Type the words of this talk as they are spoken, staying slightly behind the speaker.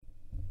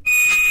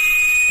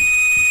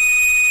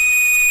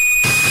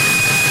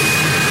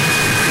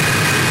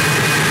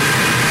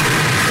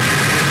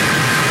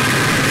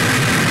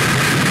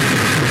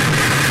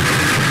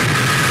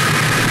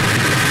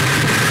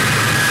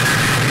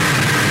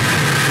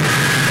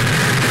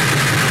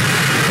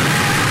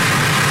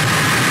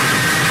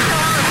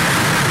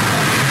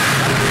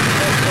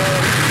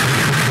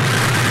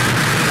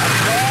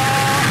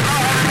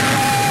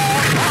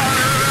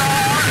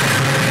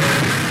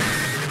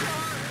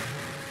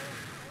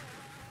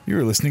You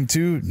are listening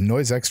to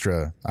Noise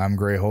Extra. I'm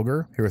Gray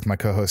Holger, here with my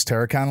co-host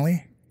Tara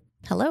Connolly.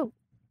 Hello.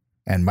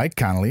 And Mike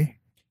Connolly.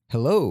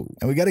 Hello.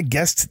 And we got a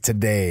guest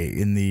today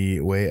in the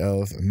way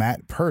of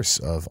Matt Purse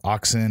of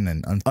Oxen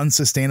and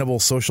Unsustainable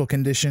Social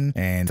Condition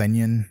and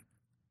Fenyon.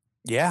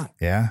 Yeah.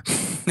 Yeah.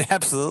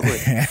 Absolutely.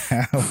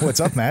 What's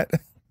up, Matt?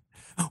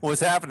 What's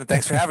happening?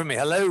 Thanks for having me.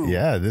 Hello.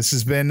 Yeah, this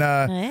has been,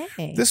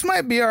 Hey. this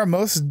might be our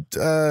most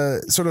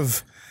sort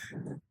of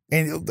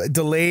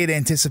delayed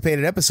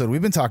anticipated episode.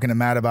 We've been talking to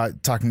Matt about,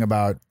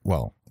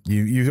 well,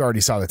 you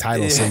already saw the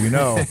title, so you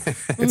know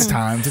it's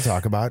time to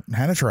talk about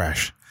Hannah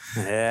Trash.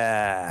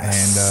 Yeah.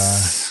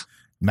 And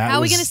Matt, How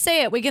are we going to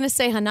say it? We're going to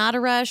say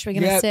Hanada Rush. We're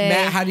going to say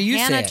Matt, how do you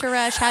Hannah say it?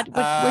 Tarash.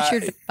 What's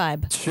your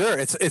vibe? Sure.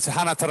 It's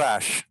Hannah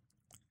Tarash.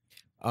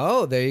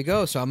 Oh, there you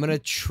go. So I'm going to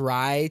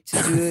try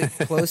to do it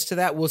close to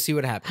that. We'll see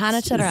what happens.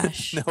 Hannah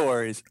Tarash. No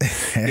worries.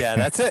 Yeah,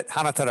 that's it.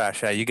 Hannah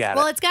Tarash. Yeah, you got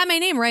Well, it. it's got my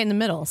name right in the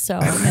middle, so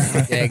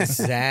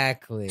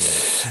Exactly.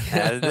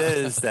 That it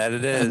is. That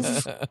it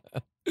is.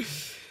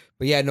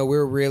 But yeah, no,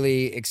 we're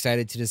really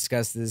excited to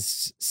discuss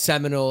this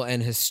seminal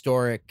and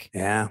historic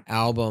Yeah.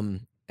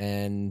 album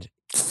and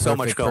So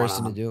much perfect going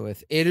person on. to do it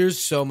with. It is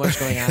so much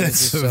going on.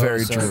 This is It's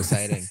very so true.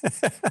 exciting.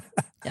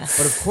 yes.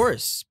 But of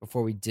course,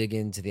 before we dig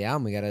into the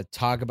album, we got to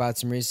talk about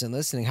some recent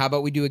listening. How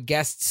about we do a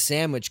guest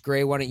sandwich?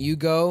 Gray, why don't you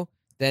go,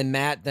 then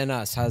Matt, then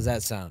us? How's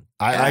that sound?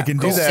 I can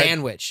do Cool. that.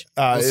 Sandwich.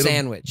 It'll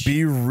Sandwich.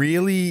 be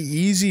really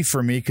easy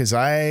for me because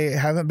I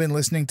haven't been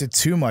listening to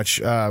too much.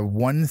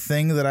 One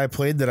thing that I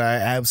played that I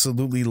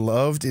absolutely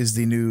loved is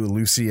the new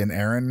Lucy and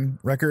Aaron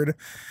record,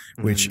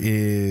 which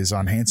is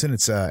on Hanson.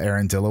 It's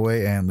Aaron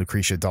Dillaway and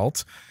Lucretia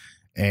Dalt.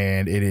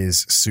 And it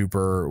is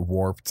super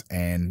warped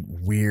and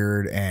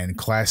weird and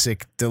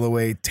classic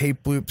Dillaway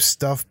tape loop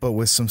stuff, but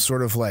with some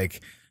sort of like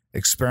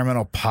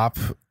experimental pop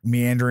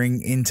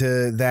meandering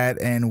into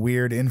that and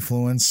weird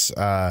influence.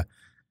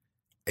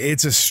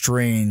 It's a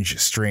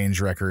strange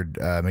record,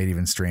 made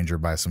even stranger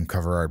by some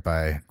cover art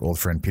by old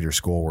friend Peter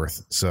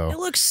Schoolworth. It So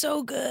looks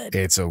so good.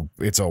 it's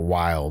a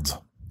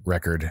wild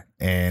record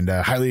and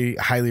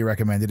highly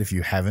recommended if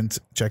you haven't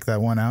checked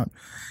that one out.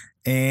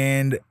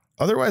 And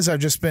otherwise, I've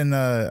just been,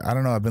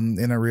 I've been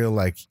in a real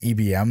like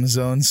EBM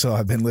zone. So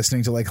I've been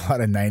listening to like a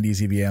lot of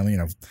 90s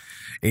EBM,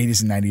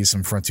 80s and 90s,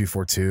 some Front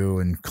 242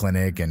 and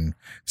Clinic and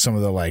some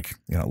of the like,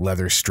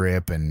 Leather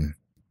Strip and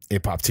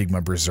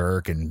Apoptygma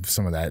Berserk and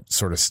some of that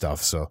sort of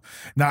stuff. So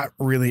not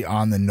really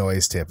on the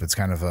noise tip. It's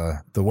kind of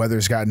the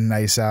weather's gotten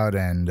nice out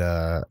and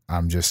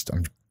I'm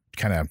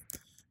kind of,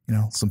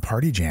 some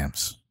party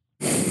jams.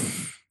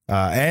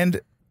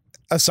 And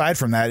aside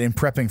from that, in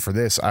prepping for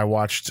this, I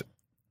watched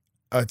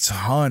a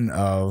ton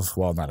of,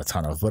 well, not a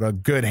ton of, but a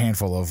good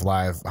handful of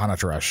live Hannah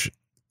Tarash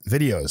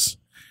videos,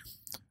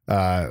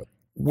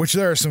 which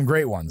there are some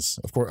great ones.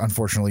 Of course,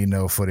 unfortunately,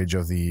 no footage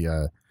of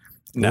the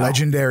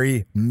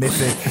legendary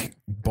mythic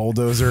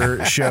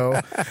bulldozer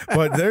show,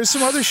 but there's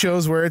some other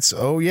shows where it's,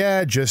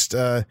 just,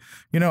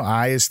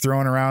 I is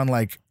throwing around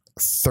like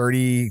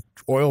 30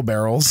 oil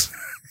barrels.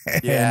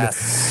 And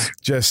Yes.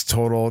 just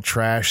total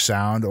trash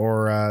sound,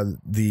 or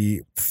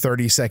the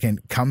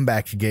 30-second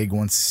comeback gig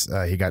once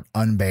he got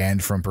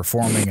unbanned from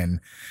performing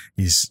and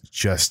he's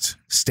just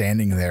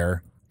standing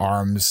there,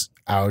 arms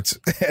out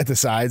at the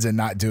sides and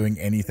not doing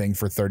anything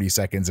for 30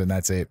 seconds and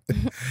that's it.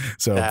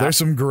 So there's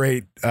some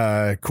great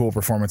cool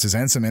performances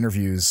and some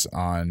interviews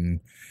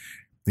on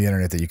the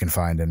internet that you can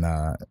find, and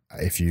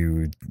if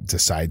you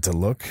decide to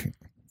look,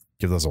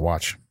 give those a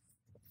watch.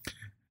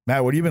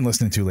 Matt, what have you been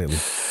listening to lately?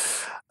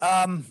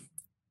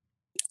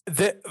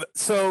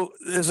 So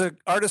there's an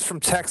artist from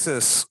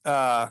Texas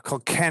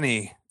called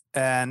Kenny,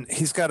 and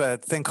he's got a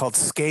thing called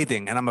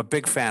Scathing, and I'm a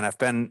big fan. I've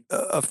been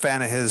a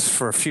fan of his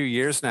for a few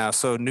years now.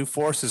 So New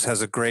Forces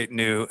has a great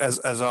new, as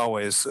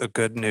always, a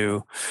good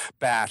new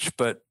batch.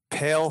 But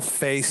Pale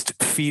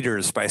Faced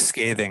Feeders by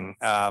Scathing,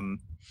 I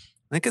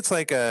think it's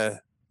like I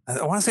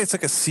want to say it's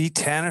like a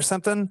C10 or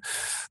something,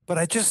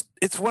 but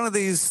it's one of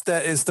these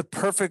that is the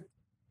perfect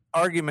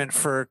argument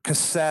for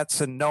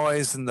cassettes and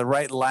noise and the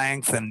right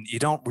length, and you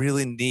don't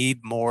really need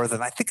more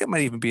than, I think it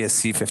might even be a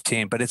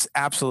C15, but it's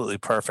absolutely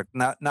perfect.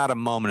 Not a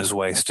moment is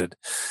wasted.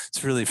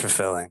 It's really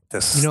fulfilling.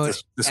 This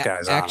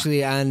guy's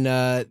actually on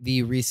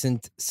the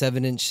recent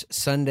 7-inch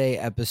Sunday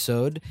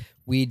episode,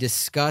 we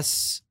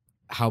discuss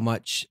how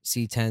much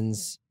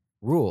C10s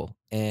rule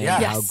and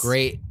how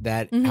great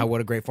that what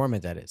a great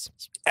format that is.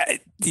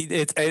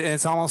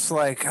 It's almost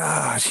like,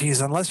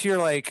 unless you're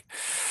like,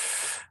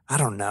 I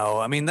don't know.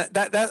 I mean,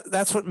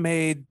 that's what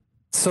made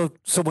so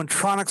when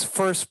Tronics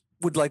first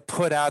would like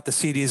put out the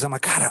CDs, I'm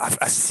like, God,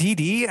 a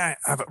CD,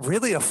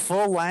 really a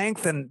full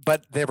length,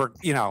 but they were,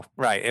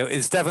 right.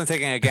 It's definitely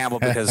taking a gamble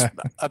because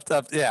up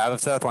to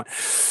that point.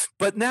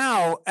 But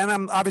now,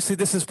 and obviously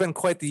this has been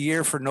quite the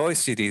year for noise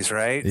CDs,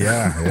 right?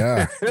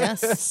 Yeah.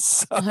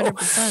 Yes.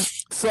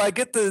 100%. So I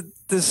get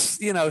this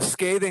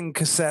Scathing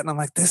cassette, and I'm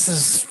like,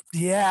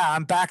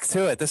 I'm back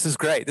to it. This is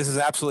great. This is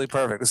absolutely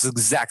perfect. This is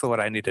exactly what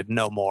I needed.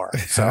 No more.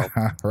 So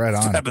right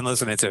on. I've been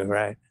listening to,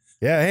 right?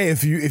 Yeah. Hey,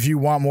 if you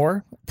want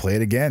more, play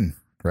it again.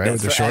 right?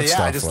 With the short stuff.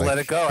 I just let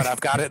it go, and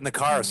I've got it in the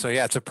car. So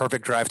yeah, it's a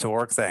perfect drive to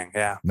work thing.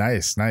 Yeah.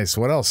 Nice.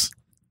 What else?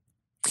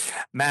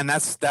 Man,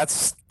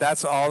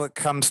 that's all that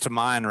comes to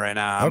mind right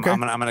now. Okay. I'm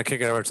gonna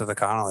kick it over to the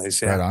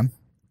Connollys. Yeah. Right on.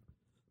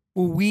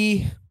 Well,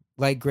 we,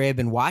 like Gray, have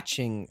been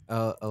watching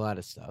a lot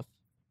of stuff.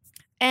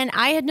 And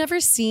I had never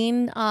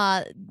seen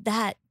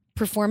that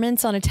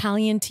performance on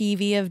Italian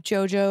TV of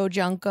Jojo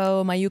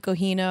Junko, Mayuko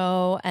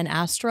Hino, and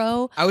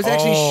Astro. I was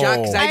actually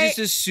shocked because I I- just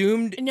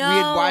assumed we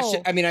had watched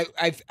it. I mean,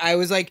 I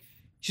was like,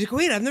 she's like,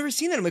 wait, I've never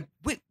seen that. I'm like,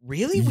 wait,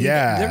 really?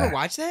 Yeah. You've never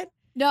watched that?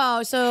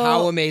 No, so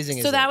How amazing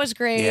is so that it? was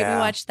great. Yeah. We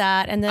watched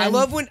that, and then I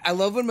love when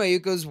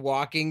Mayuko's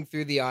walking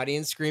through the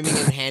audience screaming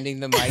and handing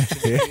the mic to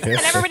the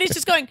and everybody's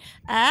just going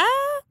ah.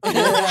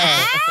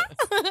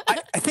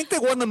 I think they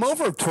won them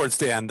over towards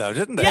the end, though,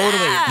 didn't they?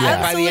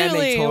 Yeah, By the end, absolutely.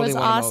 they totally It was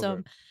won them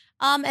awesome.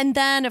 And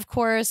then of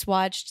course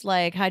watched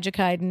like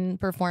Kaiden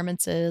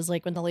performances,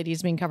 like when the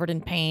lady's being covered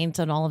in paint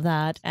and all of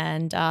that,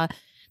 and the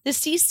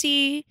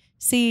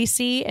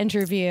CCCC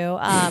interview.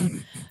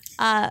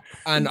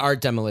 on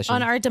Art Demolition.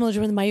 On Art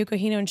Demolition with Mayuko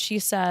Hino, and she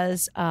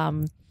says,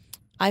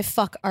 I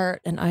fuck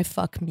art and I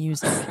fuck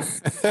music.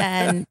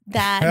 And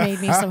that made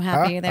me so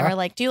happy. They were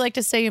like, do you like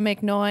to say you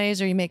make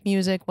noise or you make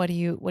music? What do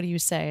you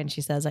say? And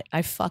she says,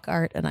 I fuck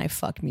art and I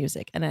fuck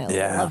music. And I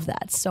love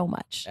that so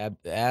much.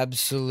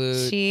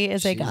 Absolute. She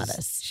is a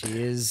goddess.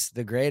 She is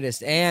the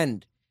greatest.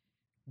 And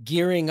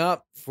gearing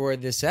up for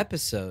this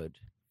episode,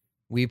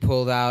 we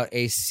pulled out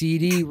a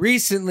CD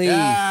recently,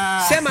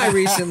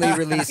 semi-recently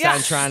released on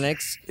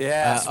Tronix.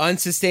 Yes.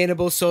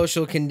 Unsustainable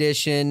Social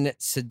Condition,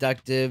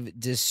 Seductive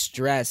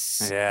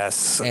Distress.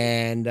 Yes.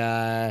 And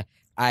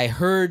I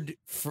heard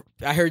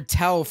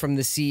tell from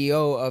the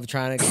CEO of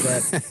Tronix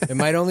that there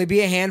might only be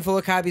a handful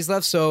of copies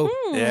left. So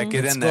yeah,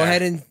 get let's in go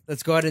there.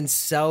 let's go ahead and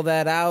sell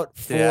that out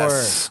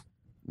for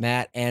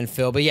Matt and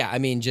Phil. But yeah, I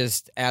mean,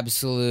 just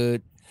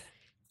absolute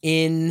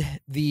in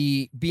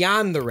the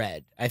beyond the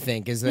red, I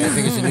think is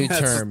a new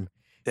term.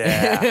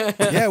 Yeah.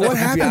 Yeah, what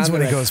happens Beyond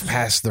when the it red. goes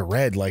past the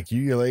red? Like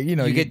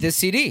you get this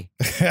CD.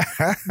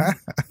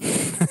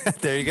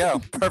 There you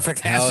go. Perfect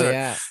Hell answer.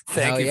 yeah.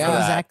 Thank Hell you yeah. for that.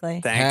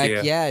 Exactly. Thank Heck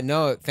you. yeah,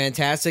 no,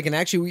 fantastic. And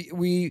actually,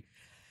 we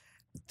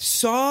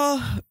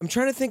saw. I'm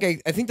trying to think.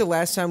 I think the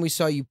last time we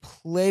saw you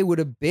play would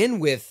have been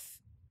with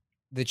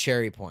the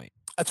Cherry Point.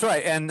 That's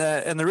right. And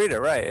the Rita,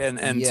 right.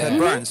 And Yeah. Ted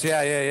Burns.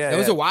 Yeah. That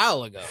was a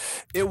while ago.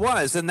 It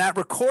was. And that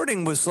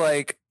recording was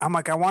like, I'm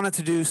like, I wanted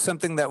to do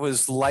something that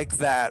was like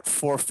that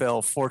for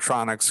Phil, for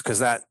Tronix, because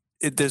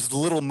there's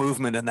little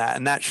movement in that.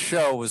 And that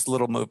show was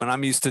little movement.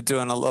 I'm used to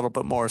doing a little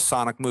bit more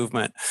sonic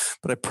movement,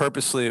 but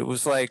it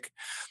was like,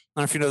 I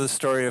don't know if you know the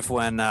story of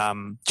when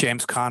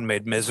James Caan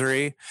made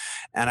Misery,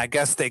 and I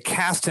guess they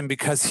cast him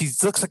because he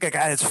looks like a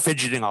guy that's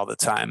fidgeting all the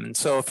time. And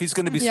so if he's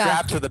going to be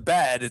strapped to the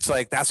bed, it's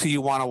like that's who you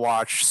want to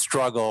watch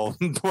struggle,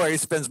 where he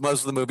spends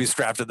most of the movie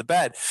strapped to the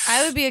bed.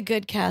 I would be a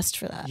good cast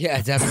for that.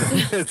 Yeah,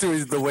 definitely.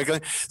 Through the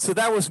wiggling. So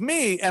that was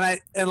me, and I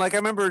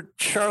remember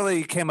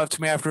Charlie came up to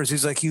me afterwards.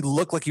 He's like, "You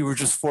look like you were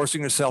just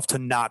forcing yourself to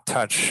not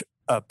touch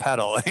a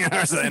pedal,"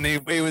 and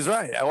he was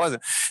right. I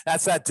wasn't.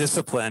 That's that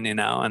discipline,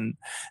 and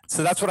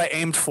so that's what I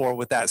aimed for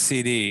with that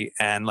CD.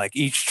 And like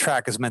each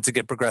track is meant to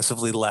get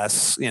progressively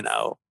less,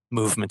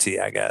 movementy,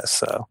 I guess.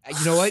 So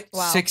You know what?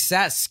 Wow.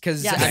 Success,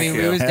 because Yes. I mean, Thank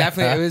it you.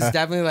 was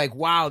definitely like,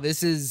 wow,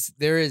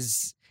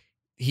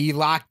 he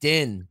locked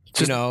in.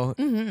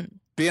 Mm-hmm.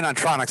 being on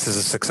Tronix is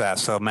a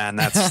success. So man,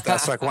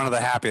 that's like one of the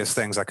happiest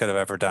things I could have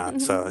ever done.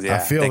 So yeah, I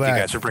feel thank that.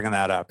 you guys for bringing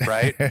that up.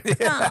 Right? Aw.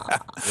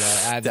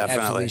 Yeah,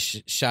 Definitely.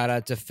 absolutely. Shout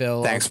out to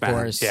Phil. Thanks, of man.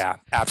 course. Yeah,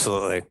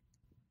 absolutely.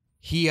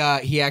 He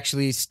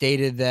actually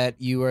stated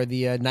that you are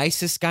the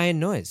nicest guy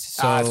in noise.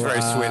 So It's very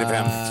sweet of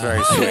him. It's very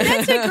Oh, sweet.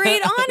 that's a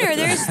great honor.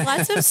 There's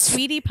lots of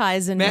sweetie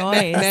pies in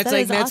noise. Matt's That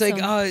like, is awesome.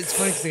 oh, it's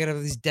funny because they got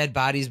all these dead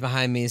bodies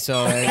behind me. So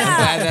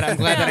I'm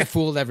glad that I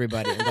fooled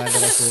everybody.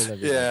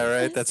 Yeah,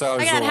 right. That's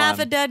always I got the half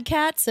a one. dead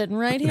cat sitting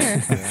right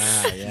here.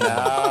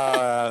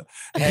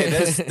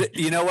 Hey,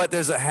 you know what?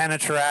 There's a Hannah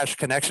Tarash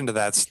connection to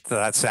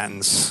that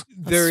sentence.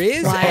 There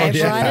is. Why I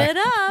actually. brought it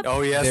up.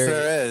 Oh yes,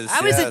 there is.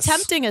 I was Yes.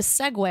 attempting a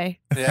segue.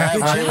 Yeah,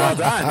 very well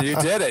done. You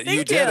did it.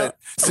 Thank did you. it.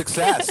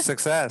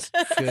 Success.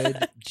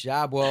 Good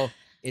job. Well,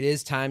 it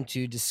is time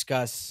to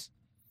discuss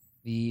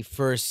the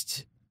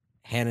first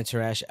Hannah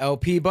Tarash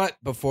LP. But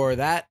before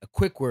that, a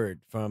quick word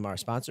from our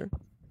sponsor.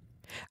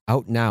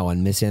 Out now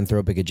on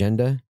Misanthropic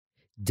Agenda,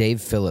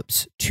 Dave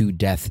Phillips' To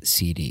Death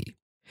CD.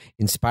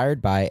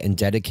 Inspired by and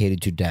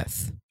dedicated to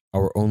death,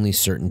 our only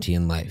certainty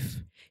in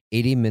life.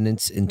 80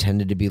 minutes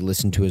intended to be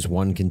listened to as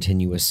one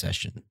continuous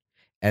session.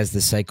 As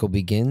the cycle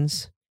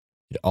begins,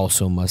 it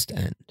also must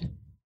end.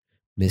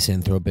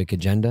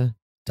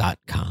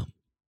 Misanthropicagenda.com.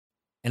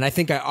 And I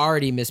think I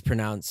already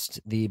mispronounced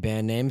the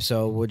band name,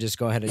 so we'll just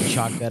go ahead and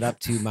chalk that up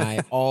to my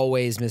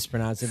always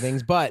mispronouncing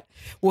things. But,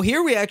 well,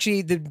 here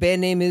the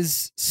band name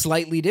is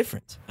slightly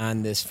different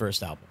on this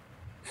first album.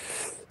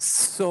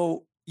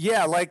 So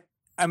yeah,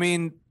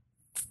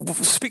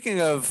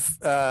 speaking of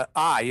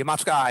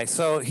Yamatsuka Ai,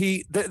 so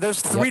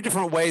there's three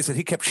different ways that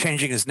he kept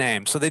changing his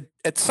name. So they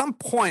at some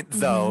point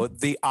though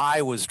the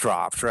I was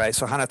dropped, right?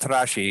 So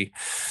Hanatarashi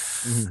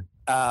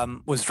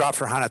was dropped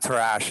for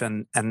Hanatarash,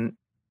 and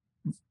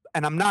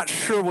I'm not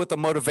sure what the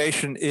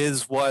motivation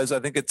was. I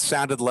think it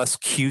sounded less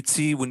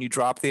cutesy when you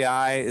drop the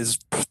I is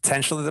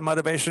potentially the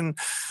motivation.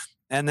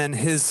 And then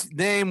his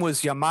name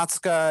was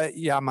Yamatsuka,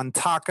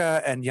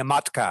 Yamantaka, and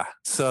Yamatka.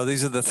 So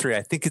these are the three.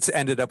 I think it's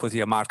ended up with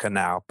Yamatka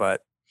now,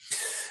 but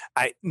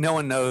no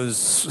one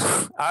knows.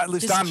 At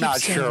least I'm not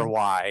sure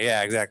why.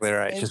 Yeah, exactly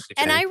right.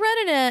 I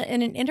read it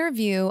in an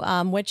interview,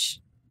 which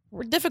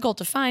were difficult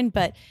to find,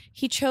 but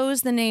he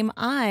chose the name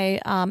I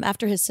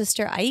after his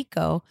sister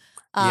Aiko.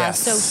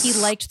 So he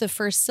liked the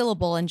first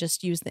syllable and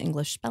just used the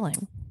English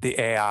spelling. The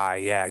AI,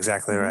 yeah,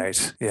 exactly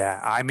right. Yeah,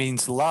 I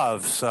means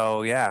love.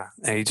 So yeah,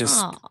 and he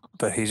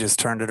just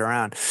turned it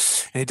around,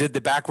 and he did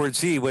the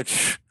backwards E,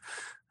 which,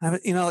 kind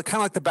of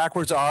like the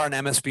backwards R and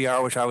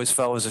MSBR, which I always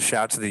felt was a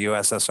shout to the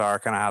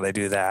USSR, kind of how they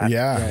do that.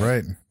 Yeah,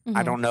 right.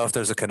 I don't know if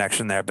there's a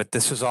connection there, but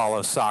this is all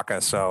Osaka,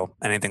 so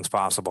anything's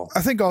possible.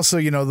 I think also,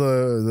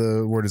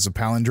 the word is a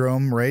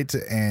palindrome, right?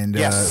 And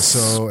yes.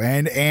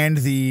 And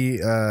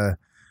the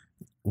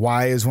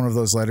Y is one of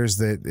those letters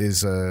that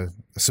is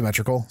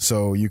symmetrical,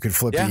 so you could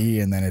flip the E,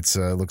 and then it's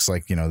looks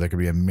like there could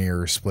be a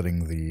mirror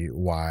splitting the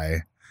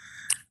Y.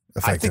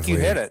 I think you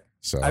hit it.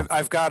 So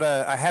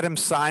I had him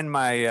sign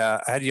my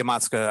I had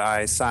Yamatsuka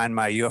I signed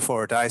my UFO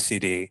or Die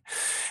CD,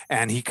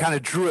 and he kind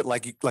of drew it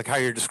like how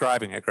you're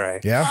describing it,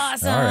 Gray. Yeah,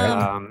 awesome. All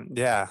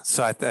right.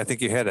 So I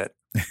think you hit it.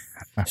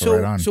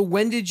 So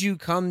when did you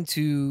come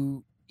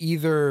to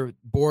either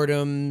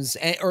Boredoms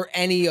or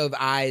any of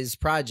I's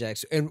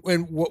projects, and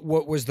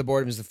what was the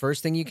Boredoms the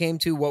first thing you came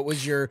to?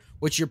 What's your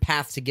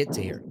path to get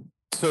to here?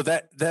 So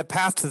that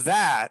path to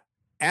that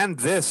and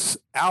this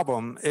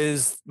album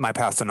is my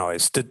path to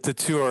noise. The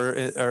two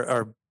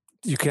are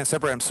you can't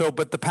separate them. So,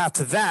 but the path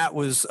to that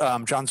was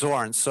John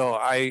Zorn. So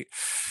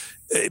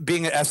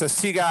being an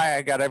SST guy,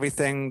 I got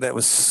everything that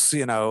was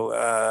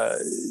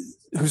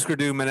Husker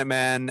Du,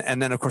 Minutemen,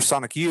 and then of course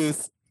Sonic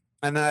Youth.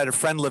 And then I had a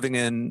friend living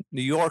in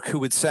New York who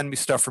would send me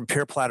stuff from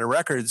Pure Platter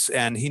Records,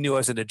 and he knew I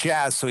was into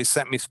jazz, so he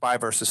sent me Spy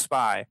vs.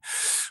 Spy,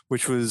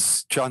 which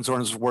was John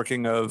Zorn's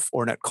working of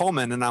Ornette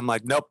Coleman. And I'm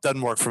like, nope,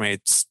 doesn't work for me.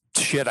 It's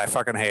shit. I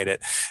fucking hate it.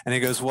 And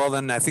he goes, well,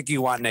 then I think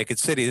you want Naked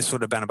City. This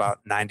would have been about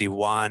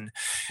 91.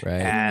 Right.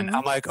 And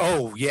I'm like,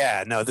 oh,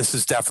 yeah, no, this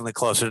is definitely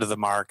closer to the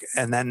mark.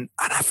 And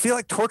I feel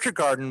like Torture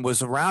Garden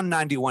was around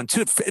 91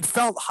 too. It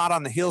felt hot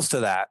on the heels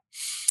to that.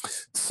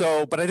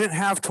 So, but I didn't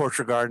have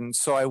Torture Garden.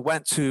 So I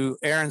went to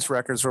Aaron's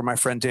Records, where my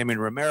friend Damien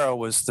Romero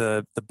was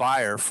the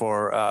buyer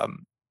for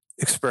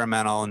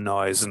experimental and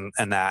noise and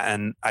that.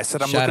 And I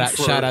said,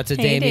 shout out to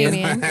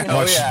Damien.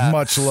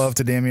 Much love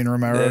to Damien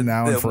Romero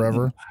now and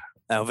forever.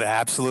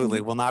 Absolutely.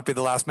 Will not be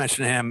the last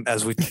mention of him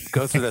as we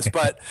go through this.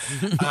 But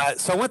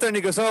so I went there and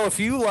he goes, oh, if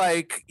you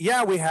like,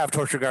 we have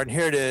Torture Garden.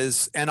 Here it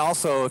is. And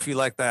also, if you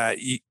like that,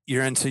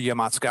 you're into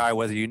Yamatsuka,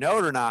 whether you know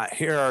it or not,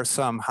 here are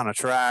some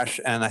Hanatarash.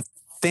 And I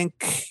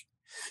think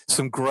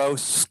some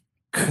gross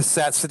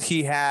cassettes that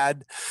he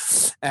had.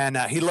 And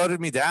he loaded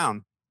me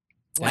down.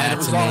 Wow, and it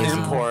was all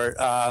import.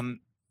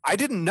 I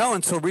didn't know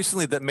until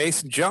recently that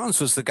Mason Jones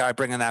was the guy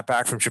bringing that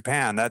back from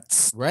Japan.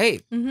 That's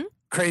right. Mm-hmm.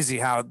 Crazy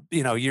how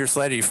years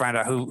later you find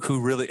out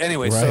who really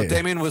So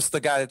Damien was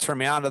the guy that turned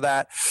me on to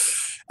that,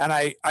 and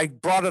I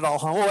brought it all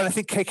home. And I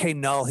think KK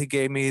Null, he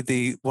gave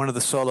me one of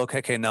the solo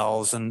KK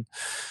Nulls,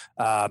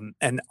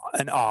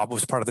 and Ob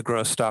was part of the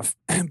gross stuff.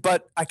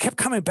 But I kept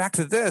coming back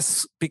to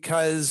this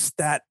because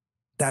that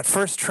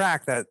first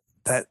track, that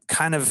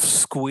kind of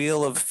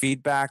squeal of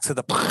feedback to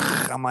the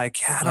I'm like,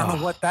 I don't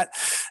know what that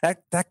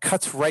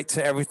cuts right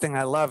to everything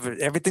I love.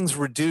 Everything's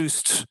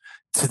reduced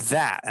to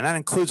that, and that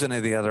includes any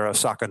of the other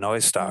Osaka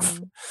noise stuff.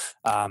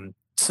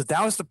 So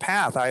that was the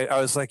path. I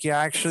was like,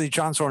 actually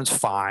John Zorn's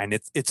fine.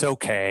 It's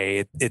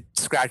okay. It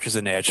scratches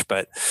an itch,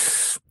 but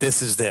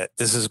this is it.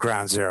 This is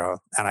ground zero.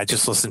 And I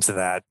just listened to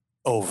that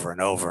over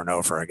and over and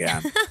over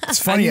again.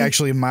 It's funny,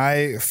 actually,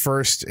 my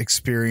first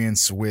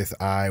experience with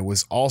I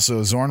was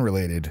also Zorn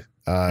related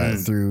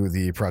through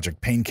the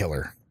project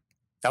Painkiller.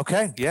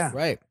 Okay. Yeah.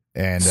 Right.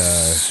 And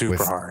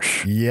super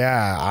harsh.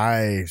 Yeah,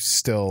 I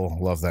still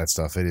love that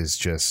stuff. It is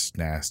just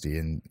nasty.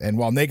 And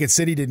while Naked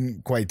City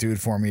didn't quite do it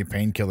for me,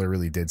 Painkiller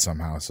really did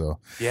somehow. So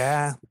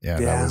yeah.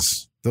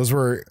 Those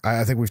were,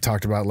 I think we've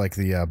talked about like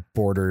the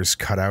Borders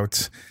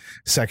cutout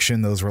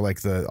section. Those were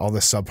like all the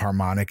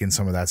subharmonic and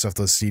some of that stuff.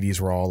 Those CDs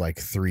were all like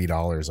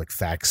 $3, like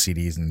fax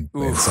CDs and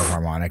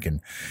subharmonic.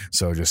 And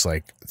so just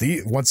like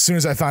as soon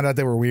as I found out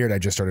they were weird, I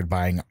just started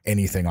buying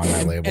anything on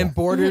that label. And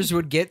Borders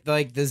would get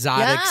like the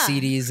Zodic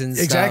CDs and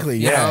stuff. Exactly.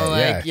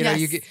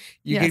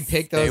 You could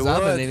pick those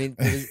up, and I mean,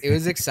 it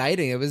was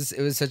exciting. It was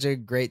such a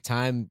great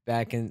time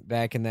back in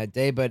that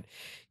day. But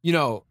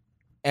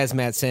as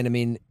Matt said, I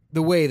mean,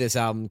 the way this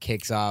album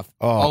kicks off,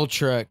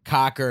 Ultra,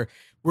 Cocker,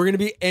 we're going to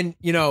be, and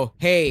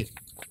hey,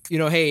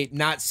 hey,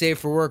 not safe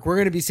for work. We're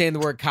going to be saying the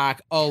word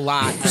cock a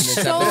lot on this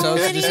So episode.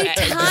 many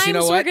times you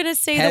know what? we're going to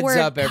say Heads the word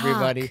up, cock.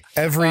 everybody.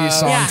 Every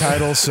song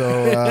title,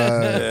 so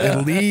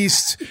at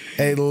least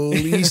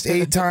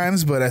 8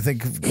 times. But I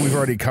think we've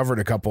already covered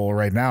a couple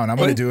right now, and I'm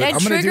going to do it. I'm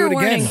going to do it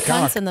again.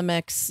 Cunts in the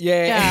mix.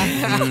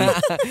 Yeah.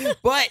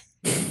 But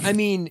I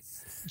mean,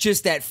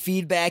 just that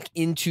feedback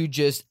into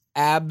just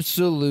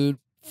absolute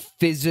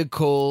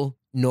physical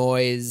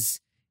noise,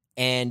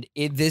 and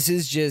this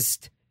is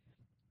just,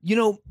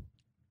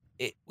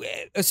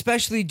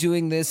 especially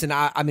doing this, and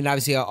I mean,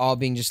 obviously, all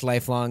being just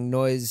lifelong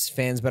noise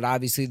fans, but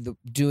obviously,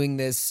 doing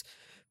this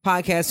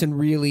podcast and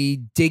really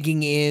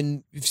digging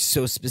in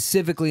so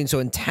specifically and so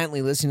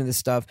intently listening to this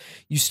stuff,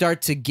 you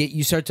start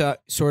to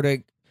sort of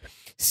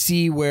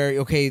see where,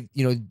 okay,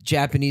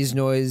 Japanese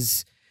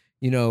noise,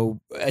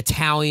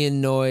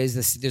 Italian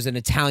noise, there's an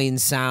Italian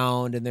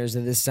sound and there's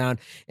this sound.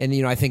 And,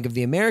 I think of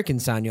the American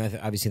sound, I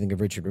obviously think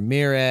of Richard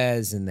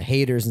Ramirez and the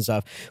Haters and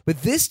stuff.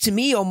 But this to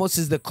me almost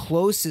is the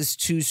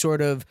closest to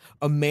sort of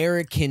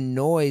American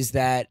noise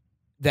that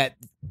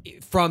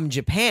from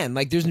Japan.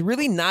 Like there's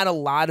really not a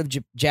lot of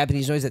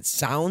Japanese noise that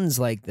sounds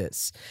like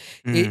this.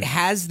 It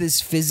has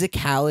this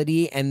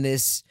physicality and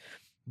this,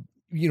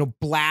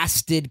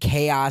 blasted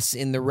chaos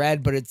in the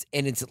red, but it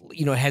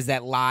has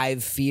that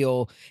live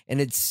feel, and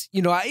it's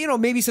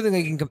maybe something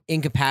like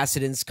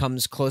Incapacitance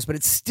comes close, but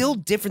it's still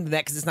different than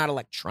that because it's not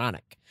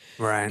electronic.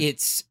 Right.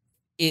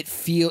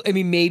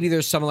 Maybe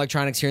there's some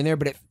electronics here and there,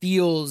 but it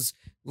feels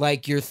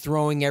like you're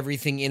throwing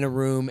everything in a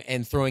room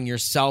and throwing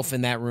yourself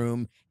in that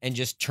room and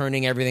just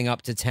turning everything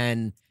up to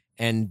 10,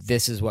 and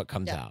this is what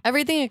comes out.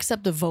 Everything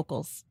except the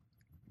vocals.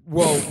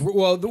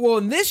 Well,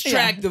 in this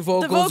track, the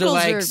vocals are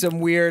like some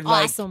weird,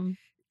 awesome.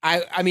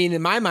 I mean,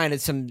 in my mind,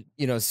 it's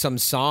some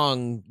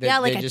song.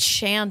 That like a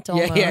chant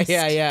almost.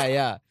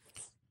 Yeah.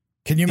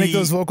 Can you make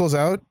those vocals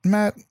out,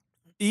 Matt?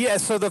 Yeah.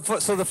 So the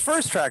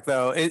first track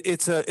though,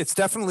 it's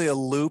definitely a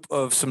loop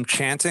of some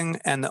chanting,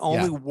 and the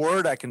only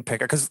word I can pick,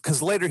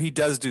 because later he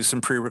does do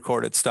some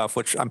pre-recorded stuff,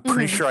 which I'm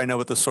pretty sure I know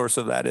what the source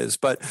of that is,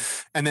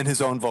 and then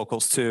his own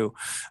vocals too.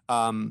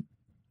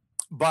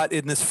 But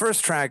in this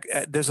first track,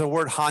 there's a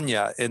word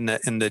Hanya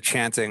in the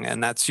chanting,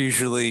 and that's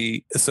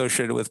usually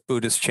associated with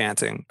Buddhist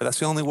chanting. But that's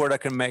the only word I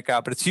can make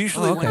out. But it's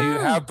usually when you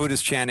have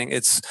Buddhist chanting,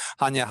 it's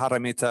Hanya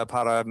Haramita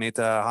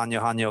Paramita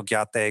Hanyo Hanyo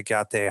Gyate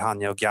Gyate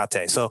Hanyo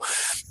Gyate. So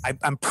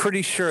I'm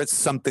pretty sure it's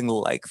something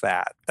like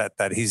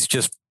that he's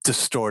just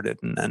distorted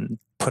and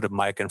put a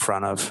mic in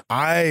front of.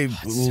 I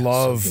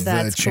love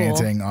the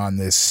chanting on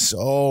this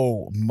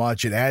so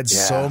much. It adds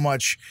so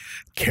much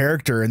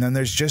character, and then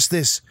there's just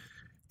this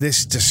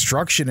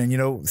destruction,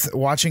 and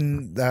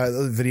watching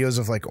the videos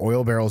of like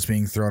oil barrels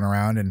being thrown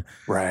around, and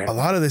a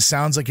lot of this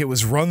sounds like it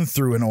was run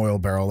through an oil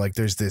barrel. Like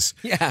there's this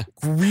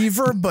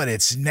reverb, but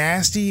it's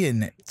nasty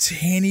and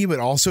tinny, but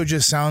also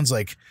just sounds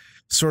like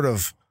sort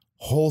of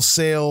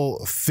wholesale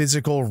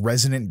physical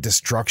resonant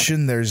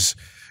destruction. There's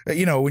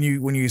when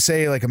you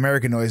say like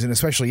American noise, and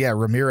especially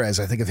Ramirez,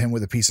 I think of him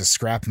with a piece of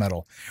scrap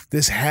metal.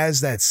 This has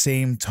that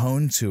same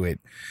tone to it,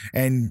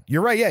 and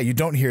you're right. Yeah, you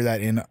don't hear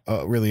that in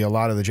really a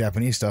lot of the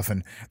Japanese stuff.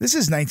 And this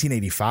is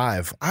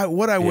 1985. I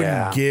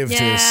wouldn't give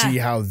to see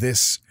how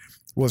this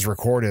was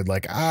recorded.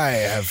 Like I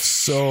have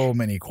so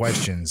many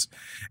questions,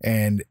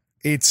 and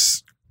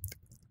it's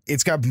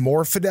got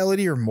more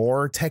fidelity or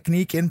more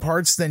technique in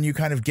parts than you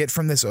kind of get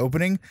from this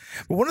opening.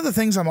 But one of the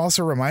things I'm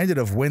also reminded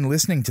of when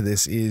listening to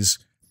this is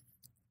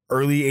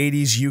early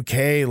 80s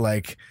UK,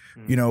 like,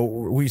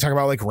 we talk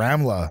about like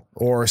Ramla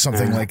or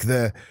something like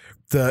the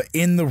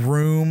In the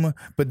Room,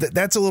 but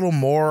that's a little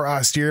more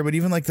austere, but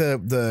even like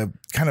the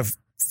kind of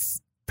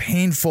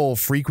painful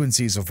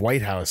frequencies of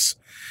White House,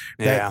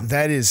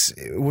 that is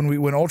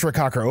when Ultra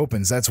Cocker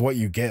opens, that's what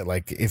you get.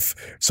 Like if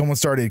someone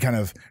started kind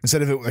of,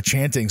 instead of a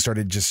chanting,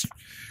 started just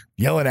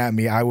yelling at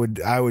me, I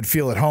would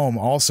feel at home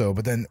also,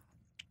 but then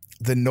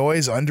the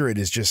noise under it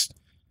is just,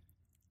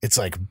 it's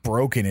like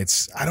broken.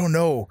 I don't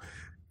know.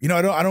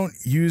 I don't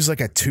use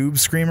like a tube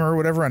screamer or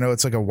whatever. I know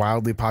it's like a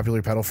wildly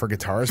popular pedal for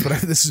guitars, but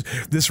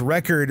this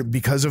record,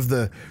 because of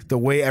the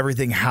way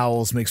everything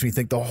howls, makes me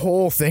think the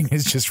whole thing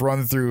is just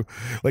run through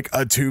like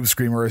a tube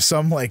screamer or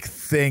some like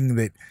thing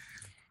that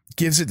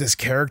gives it this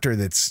character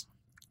that's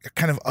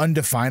kind of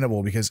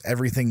undefinable because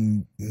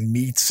everything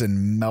meets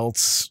and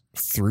melts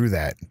through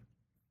that.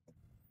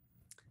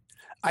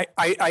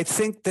 I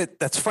think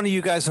that's funny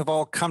you guys have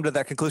all come to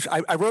that conclusion.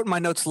 I wrote in my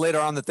notes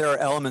later on that there are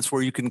elements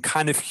where you can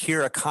kind of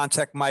hear a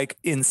contact mic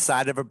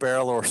inside of a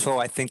barrel, or so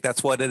I think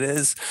that's what it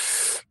is.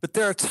 But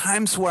there are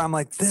times where I'm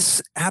like,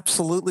 this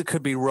absolutely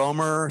could be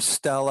Romer,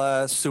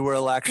 Stella, Sewer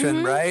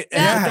Election, right?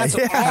 And that's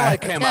all I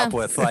came up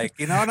with. Like,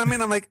 you know what I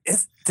mean? I'm like,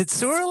 did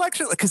Sewer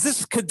Election? Because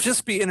this could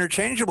just be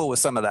interchangeable with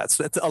some of that.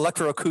 So it's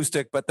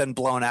electroacoustic, but then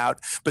blown out,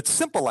 but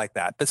simple like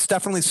that. But it's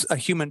definitely a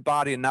human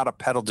body and not a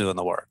pedal doing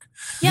the work.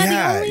 The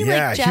only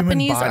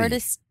Japanese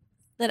artist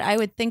that I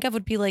would think of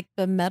would be like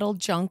the Metal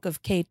Junk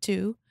of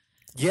K2.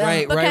 Yeah,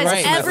 right. Like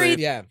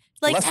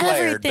less layered,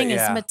 everything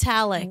is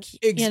metallic,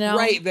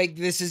 right? Like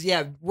this is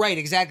right,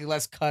 exactly.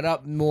 Less cut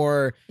up,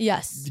 more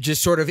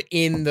just sort of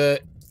in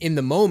the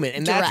moment,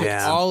 and that's what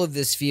all of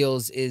this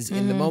feels is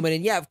in the moment.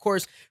 And of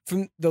course,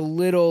 from the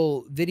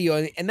little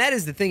video, and that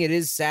is the thing. It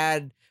is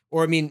sad,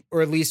 or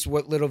at least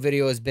what little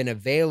video has been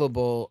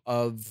available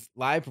of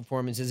live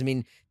performances. I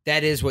mean,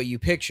 that is what you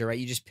picture, right?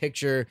 You just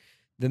picture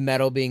the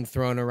metal being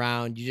thrown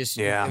around. You just,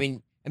 I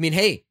mean,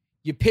 hey.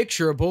 You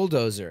picture a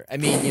bulldozer. I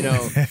mean,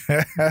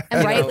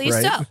 and rightly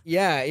so.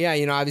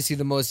 Yeah. Obviously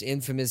the most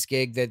infamous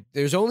gig that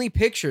there's only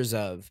pictures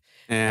of.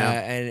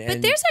 Yeah.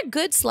 But there's a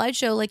good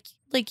slideshow,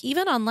 like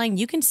even online,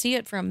 you can see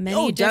it from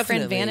many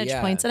different vantage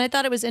points. And I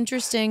thought it was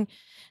interesting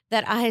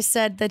that I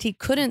said that he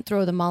couldn't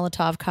throw the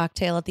Molotov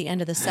cocktail at the end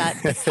of the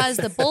set because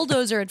the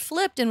bulldozer had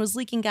flipped and was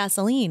leaking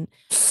gasoline.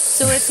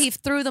 So if he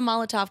threw the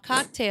Molotov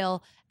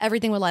cocktail,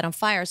 everything would light on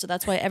fire. So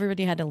that's why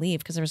everybody had to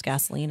leave because there was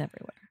gasoline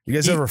everywhere. You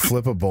guys ever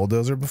flip a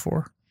bulldozer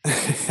before?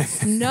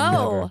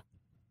 No.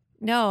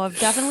 No, I've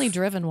definitely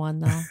driven one,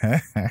 though.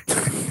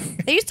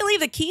 They used to leave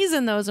the keys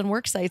in those in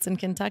work sites in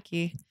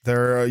Kentucky.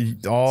 They're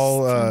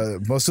all,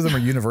 most of them are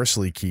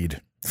universally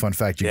keyed. Fun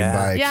fact, you can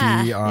buy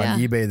a key on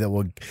eBay that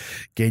will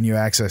gain you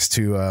access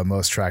to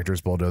most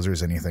tractors,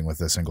 bulldozers, anything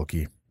with a single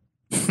key.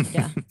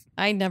 Yeah.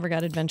 I never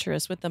got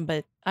adventurous with them,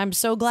 but I'm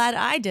so glad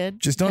I did.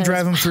 Just don't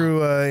drive them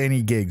through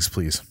any gigs,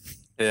 please.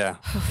 Yeah,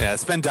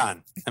 it's been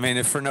done. I mean,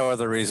 if for no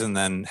other reason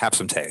than have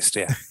some taste.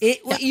 Yeah.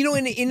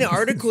 In the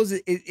articles,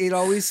 it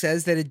always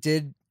says that it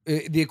did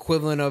the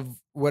equivalent of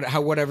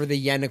whatever the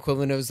yen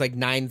equivalent was, like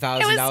 $9,000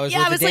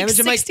 worth of damage. It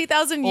was like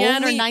 60,000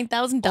 yen or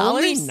 $9,000.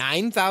 Only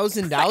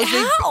 $9,000.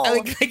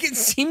 Like it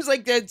seems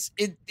like that's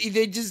it.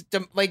 They just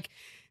like.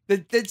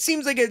 That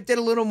seems like it did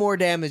a little more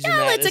damage than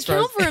that. Let's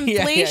account for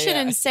inflation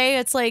and say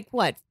it's like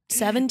what,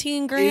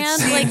 17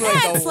 grand? Like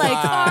that's like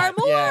far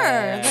more.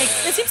 Like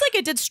it seems like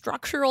it did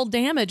structural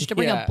damage to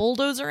bring a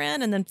bulldozer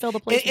in and then fill the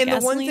place with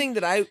gasoline. The one thing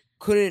that I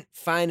couldn't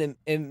find,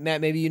 and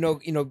Matt, maybe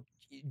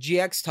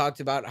GX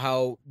talked about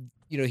how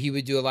he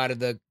would do a lot of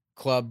the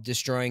club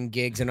destroying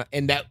gigs,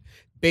 and that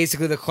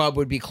basically the club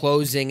would be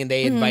closing and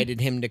they invited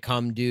him to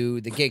come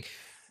do the gig.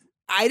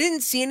 I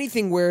didn't see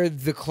anything where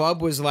the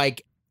club was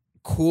like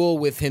cool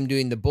with him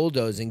doing the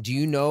bulldozing. Do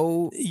you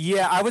know?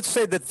 Yeah, I would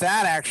say that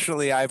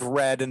actually I've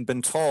read and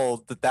been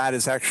told that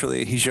is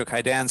actually a Hijok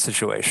Haidan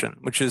situation,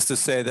 which is to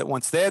say that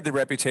once they had the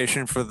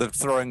reputation for the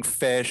throwing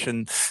fish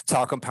and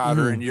talcum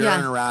powder and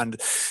urine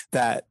around,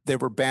 that they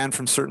were banned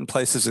from certain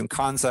places in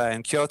Kansai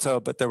and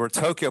Kyoto, but there were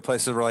Tokyo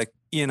places that were like,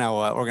 you know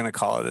what, we're going to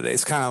call it a day.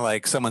 It's kind of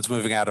like someone's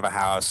moving out of a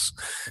house.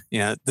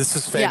 This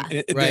is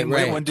fake.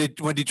 Right. When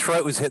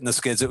Detroit was hitting the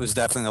skids, it was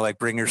definitely like,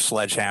 bring your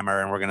sledgehammer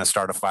and we're going to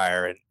start a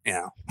fire. And,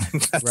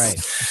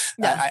 right.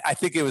 Yeah. I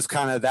think it was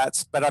kind of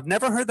that, but I've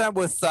never heard that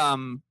with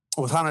Hana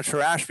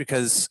Tarash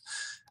because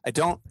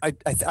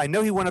I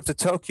know he went up to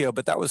Tokyo,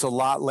 but that was a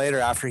lot later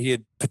after he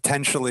had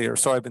potentially, or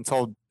so I've been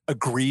told,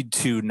 agreed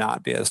to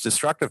not be as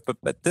destructive. But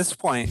at this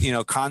point,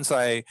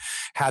 Kansai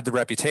had the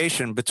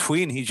reputation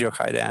between Hijok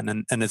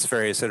Haidan and its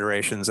various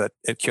iterations at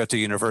Kyoto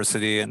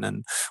University and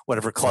then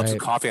whatever clubs and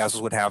coffee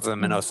houses would have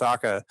them in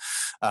Osaka,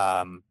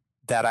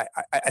 that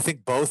I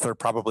think both are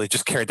probably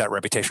just carried that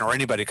reputation, or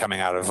anybody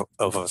coming out of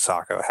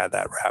Osaka had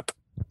that rep.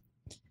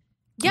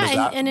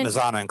 Yeah, and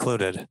Mizana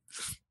included.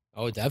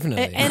 Oh,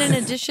 definitely. And in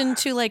addition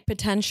to like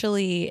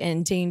potentially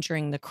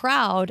endangering the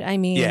crowd, I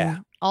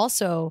mean,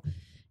 also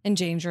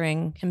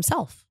endangering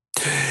himself.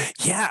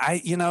 Yeah,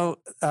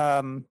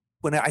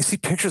 when I see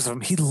pictures of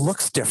him, he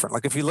looks different.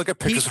 Like if you look at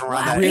pictures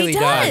around that, really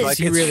does. Like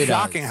he it's really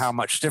shocking does. how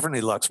much different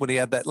he looks when he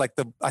had that. Like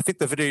I think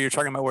the video you're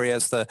talking about where he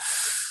has the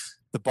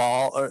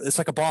ball, or it's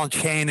like a ball and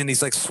chain, and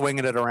he's like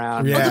swinging it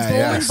around. Yeah, the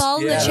bowling ball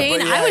and the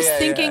chain.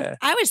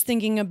 I was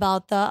thinking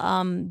about the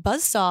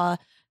buzzsaw,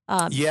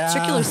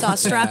 circular saw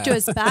strapped to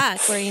his back,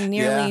 where he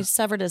nearly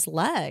severed his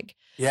leg.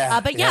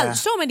 But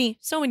so many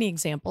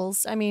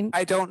examples. I mean,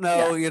 I don't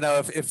know,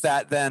 if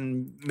that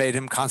then made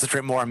him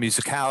concentrate more on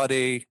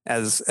musicality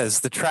as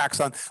the tracks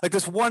on, like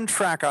there's one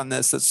track on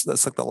this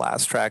that's like the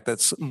last track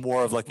that's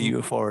more of like a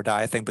UFO or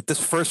Die thing, but this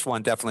first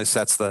one definitely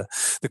sets the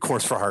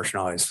course for Harsh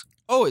Noise.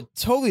 Oh, it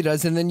totally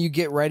does. And then you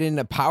get right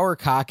into Power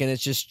Cock, and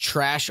it's just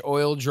trash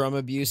oil drum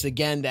abuse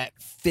again. That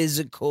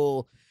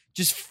physical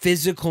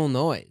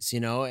noise,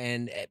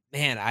 and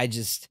man,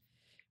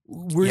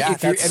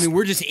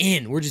 we're just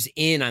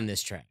in on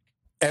this track.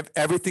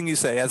 Everything you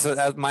say, as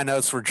my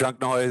notes were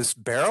Junk Noise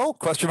Barrel ? Of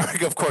course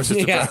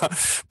it's a barrel.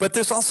 But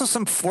there's also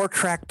some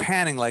 4-track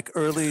panning, like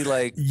early,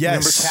 like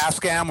remember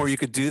Tascam, where you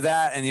could do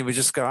that and you would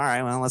just go, all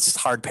right, well, let's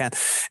hard pan.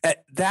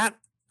 That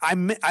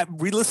I'm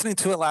re-listening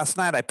to it last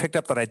night. I picked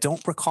up that I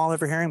don't recall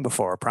ever hearing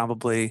before.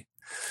 Probably,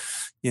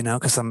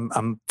 because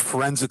I'm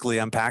forensically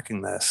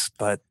unpacking this,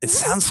 but it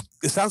sounds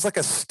like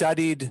a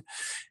studied.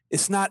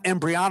 It's not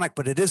embryonic,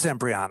 but it is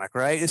embryonic,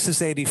 right? This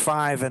is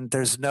 85, and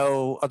there's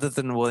no other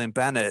than William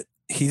Bennett.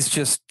 He's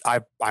just,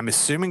 I'm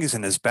assuming he's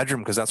in his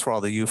bedroom because that's where all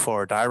the UFO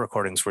or Die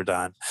recordings were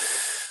done.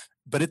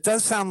 But it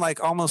does sound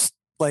like almost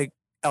like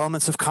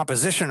elements of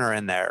composition are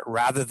in there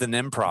rather than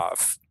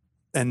improv.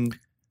 and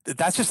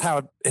that's just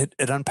how it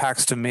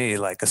unpacks to me.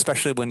 Like,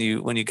 especially when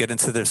you get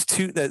into there's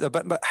two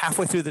about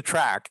halfway through the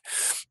track,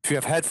 if you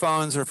have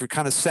headphones or if you're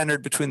kind of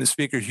centered between the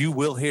speakers, you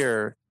will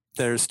hear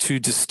there's two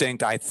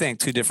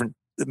different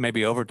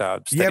maybe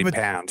overdubs that he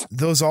panned.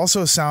 Those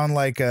also sound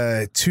like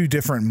two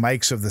different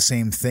mics of the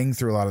same thing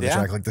through a lot of the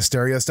track. Like the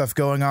stereo stuff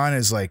going on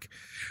is like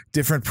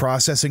different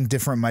processing,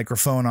 different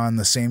microphone on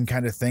the same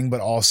kind of thing, but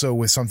also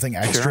with something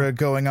extra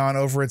going on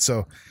over it.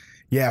 So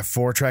yeah,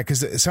 4-track,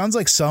 because it sounds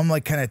like some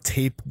like kind of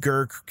tape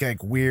gurk,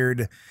 like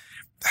weird,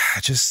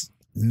 just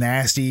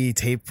nasty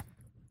tape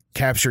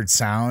captured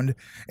sound.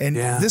 And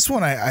this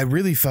one, I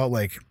really felt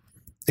like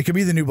it could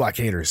be the New Block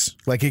Haters.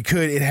 Like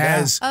it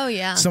has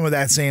some of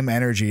that same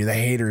energy, the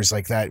Haters,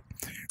 like that.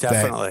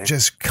 Definitely. That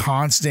just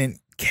constant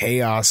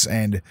chaos.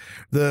 And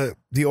the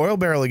oil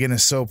barrel again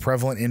is so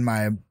prevalent in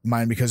my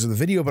mind because of the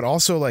video, but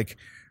also like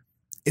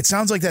it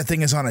sounds like that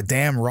thing is on a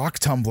damn rock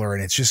tumbler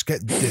and it's just got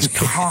this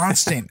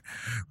constant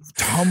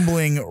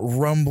tumbling,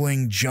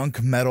 rumbling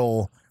junk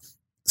metal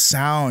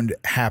sound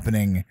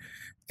happening.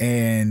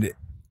 And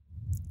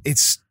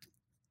it's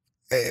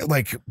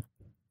like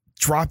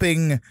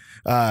dropping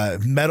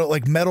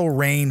metal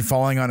rain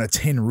falling on a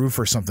tin roof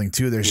or something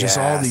too. There's just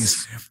all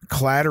these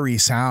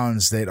clattery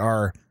sounds that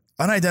are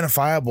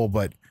unidentifiable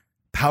but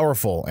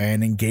powerful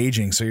and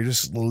engaging. So you're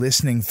just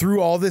listening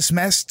through all this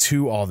mess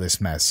to all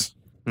this mess.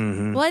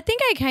 Mm-hmm. Well, I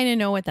think I kind of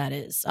know what that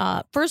is.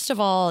 First of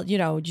all,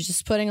 you're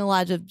just putting a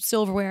lot of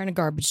silverware in a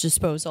garbage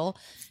disposal.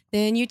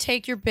 Then you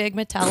take your big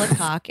metallic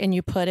cock and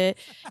you put it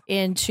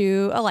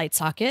into a light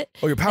socket.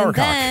 Oh, your power cock.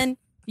 Then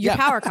your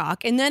power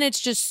cock. And then it's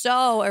just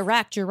so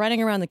erect. You're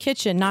running around the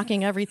kitchen,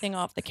 knocking everything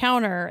off the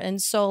counter. And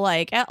so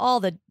like all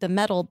the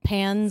metal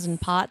pans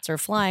and pots are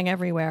flying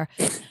everywhere.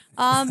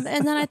 And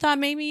then I thought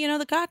maybe,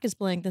 the cock is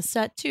playing the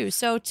set too.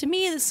 So to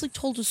me, this like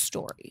told a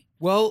story.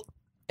 Well,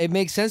 it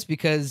makes sense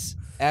because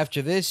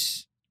after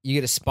this, you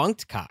get a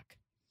spunked cock.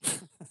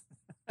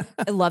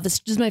 I love this.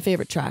 This is my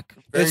favorite track.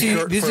 For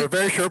a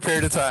very short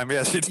period of time,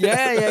 yes.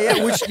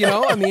 Yeah. Which,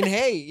 I mean,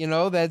 hey,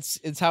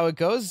 it's how it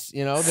goes.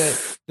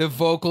 The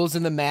vocals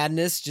and the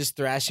madness just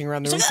thrashing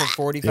around the room for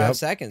 45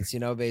 seconds,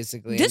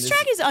 basically. This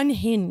track is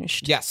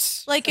unhinged.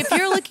 Yes. Like if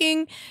you're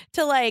looking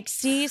to like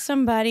see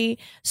something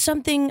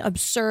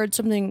absurd,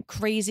 something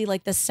crazy,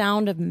 like the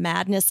sound of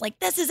madness, like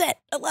this is it.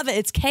 I love it.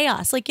 It's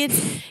chaos. Like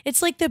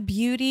it's like the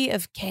beauty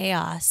of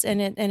chaos,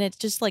 and it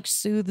just like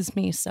soothes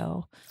me.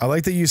 So I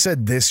like that you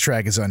said this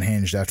track is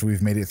unhinged after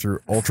we've made it through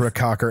Ultra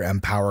Cocker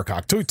and Power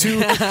Cock. Two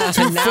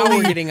now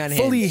we're getting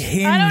unhinged. Fully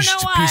hinged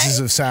pieces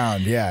of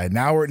sound. Yeah,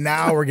 now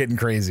we're getting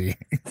crazy.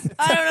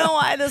 I don't know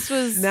why this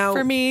was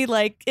for me.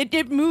 Like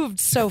it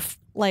moved so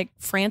like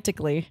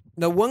frantically.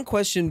 Now, one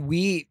question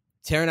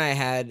Tara and I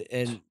had,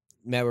 and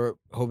Matt, we're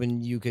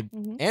hoping you could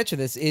answer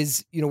this,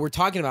 is we're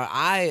talking about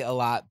I a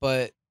lot,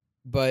 but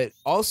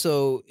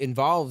also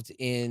involved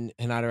in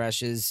Hinata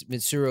Rush's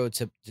Mitsuru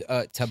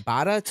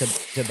Tabata.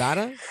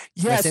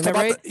 Yes, Tabata,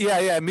 right?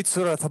 Yeah,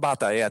 Mitsuru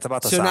Tabata. Yeah,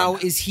 Tabata. So now,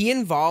 is he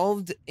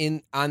involved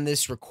on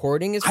this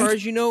recording, as far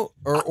as you know,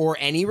 or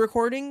any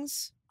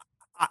recordings?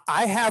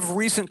 I have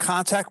recent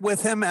contact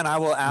with him, and I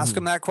will ask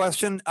him that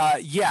question.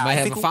 Might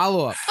have a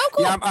follow-up. Oh,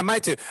 cool. Yeah, I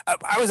might too.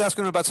 I was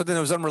asking him about something that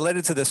was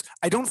unrelated to this.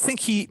 I don't think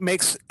he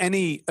makes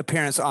any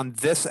appearance on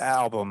this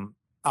album.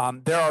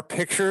 There are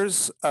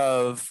pictures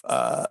of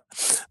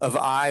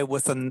I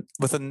with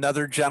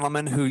another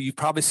gentleman who you've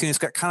probably seen. He's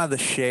got kind of the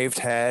shaved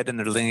head, and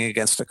they're leaning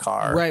against a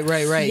car. Right.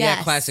 Yes,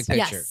 yeah, classic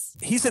picture. Yes.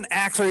 He's an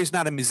actor. He's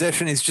not a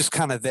musician. He's just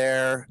kind of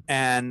there,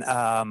 and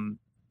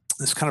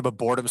there's kind of a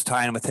boredom's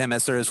tie-in with him,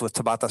 as there is with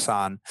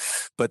Tabata-san.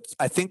 But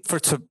I think for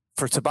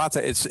Tabata,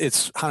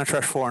 it's Hana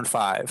Trash 4 and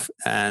 5,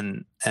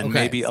 and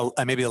maybe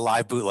a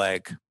live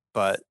bootleg.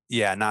 But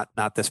yeah,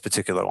 not this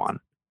particular one.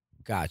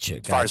 Gotcha.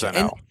 As far as I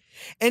know.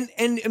 And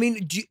I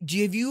mean,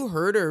 have you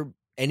heard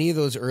any of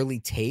those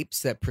early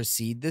tapes that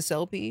precede this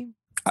LP?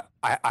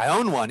 I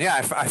own one. Yeah,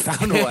 I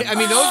found one. I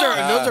mean, those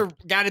are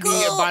got to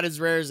be about as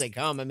rare as they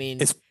come. I mean,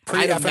 it's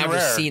pretty. I've never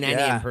rare. seen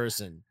any in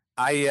person.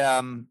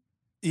 In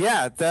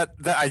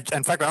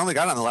fact, I only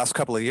got it in the last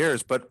couple of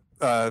years, but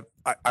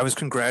I was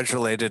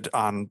congratulated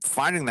on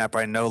finding that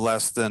by no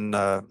less than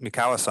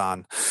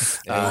Mikawa-san.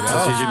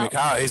 Tatsuji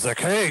Mikawa. He's like,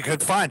 hey,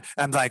 good find.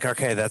 I'm like,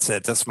 okay, that's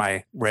it. That's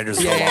my Raiders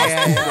of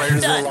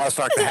the Lost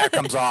Ark. The hat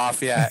comes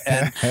off. Yeah.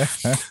 And,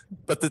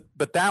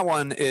 but that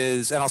one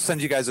is, and I'll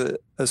send you guys a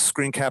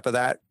screen cap of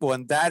that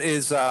one. That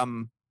is,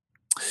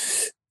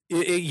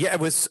 it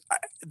was.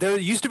 There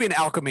used to be an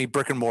Alchemy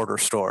brick and mortar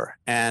store,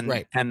 and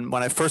when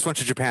I first went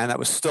to Japan, that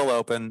was still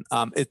open.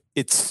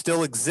 It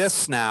still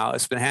exists now.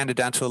 It's been handed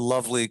down to a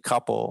lovely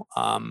couple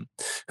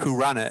who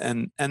run it,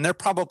 and they're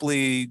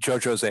probably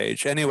JoJo's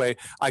age. Anyway,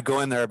 I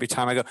go in there every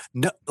time. I go,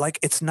 no, like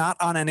it's not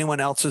on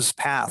anyone else's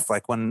path.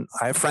 Like when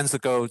I have friends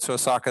that go to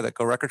Osaka that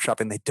go record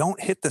shopping, they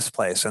don't hit this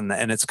place, and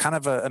it's kind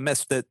of a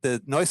miss.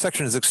 The noise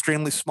section is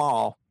extremely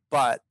small,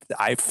 but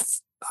I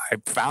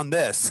found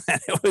this, and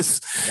it was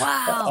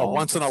a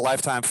once in a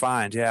lifetime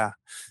find. Yeah,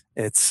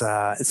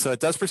 so it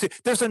does precede.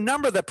 There's a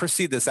number that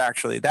precede this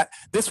actually. That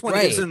this one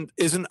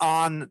isn't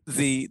on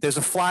the. There's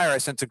a flyer I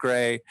sent to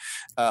Gray,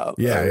 a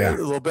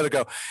little bit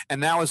ago,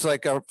 and that was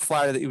like a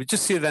flyer that you would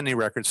just see at any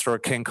record store,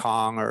 King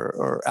Kong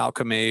or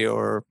Alchemy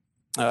or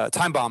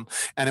Time Bomb,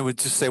 and it would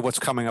just say what's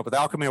coming up with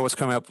Alchemy or what's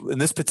coming up in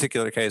this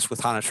particular case with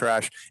Hana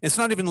Tarash. It's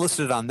not even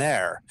listed on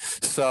there.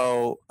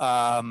 So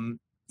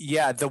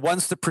the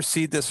ones that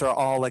precede this are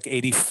all like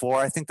 84.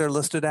 I think they're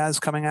listed as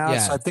coming out.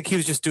 So I think he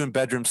was just doing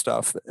bedroom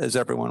stuff as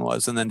everyone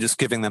was, and then just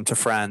giving them to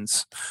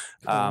friends.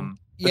 How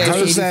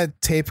does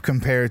that tape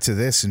compare to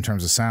this in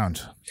terms of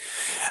sound?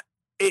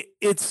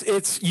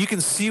 It's you can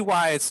see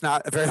why it's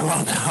not very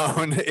well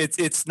known.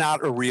 It's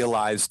not a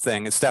realized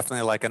thing. It's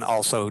definitely like an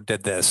also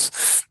did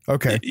this.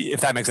 Okay,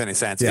 if that makes any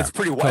sense. Yeah, it's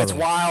pretty wild. Totally. It's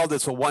wild.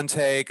 It's a one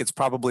take. It's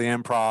probably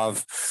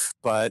improv,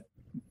 but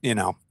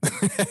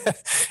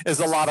there's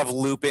a lot of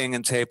looping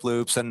and tape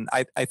loops, and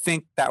I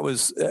think that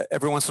was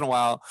every once in a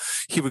while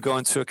he would go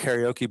into a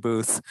karaoke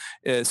booth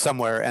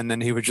somewhere, and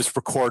then he would just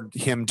record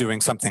him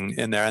doing something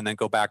in there, and then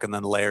go back and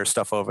then layer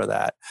stuff over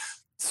that.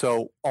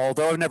 So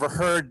although I've never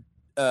heard.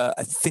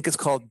 I think it's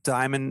called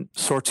Diamond.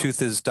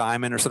 Sawtooth is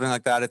Diamond or something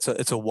like that.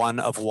 It's a one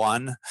of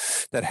one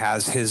that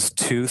has his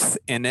tooth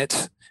in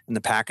it in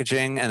the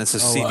packaging, and it's a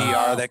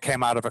CDR that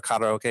came out of a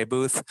karaoke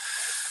booth.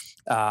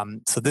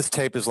 So this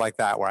tape is like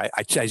that, where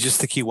I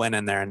just think he went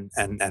in there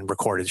and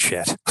recorded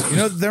shit.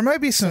 There might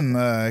be some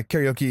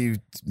karaoke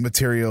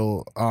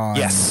material on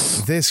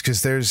this,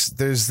 because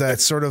there's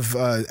that sort of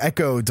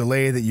echo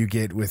delay that you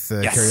get with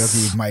the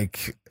karaoke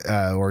mic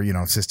or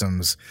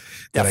systems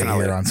that I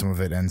hear on some of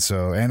it,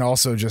 and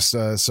also just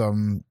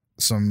some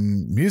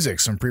music,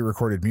 some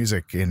pre-recorded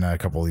music in a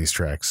couple of these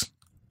tracks.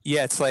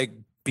 Yeah, it's like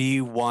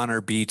B1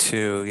 or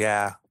B2.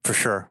 Yeah, for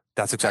sure.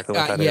 That's exactly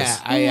what that is. Yeah,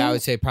 I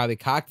would say probably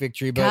Cock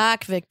Victory. But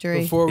Cock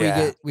Victory. Before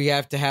we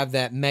have to have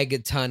that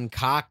megaton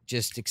cock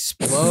just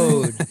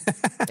explode.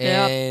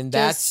 And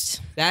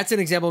that's an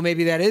example.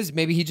 Maybe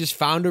he just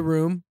found a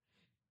room,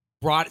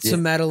 brought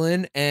some metal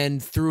in,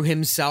 and threw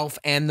himself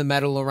and the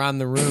metal around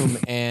the room,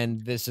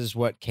 and this is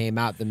what came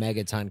out, the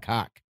megaton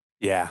cock.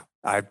 Yeah,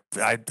 I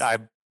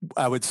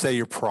would say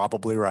you're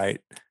probably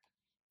right.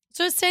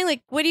 So it's saying,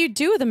 like, what do you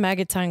do with a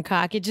megaton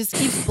cock? It just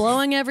keeps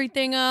blowing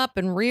everything up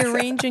and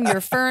rearranging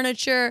your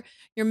furniture.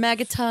 Your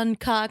megaton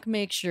cock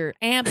makes your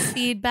amp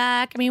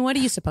feedback. I mean, what are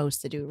you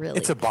supposed to do, really?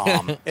 It's a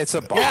bomb. It's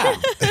a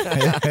bomb.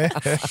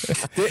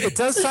 It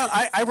does sound...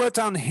 I wrote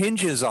down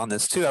hinges on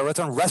this, too. I wrote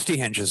down rusty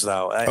hinges,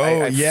 though.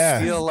 I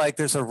feel like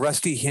there's a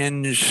rusty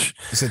hinge.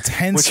 It's a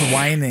tense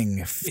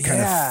whining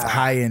kind of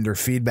high-end or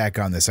feedback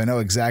on this. I know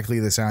exactly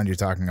the sound you're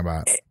talking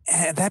about.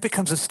 And that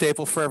becomes a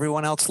staple for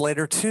everyone else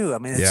later, too. I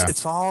mean,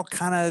 it's all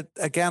kind of,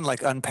 again,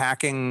 like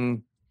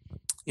unpacking...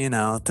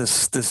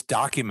 this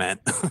document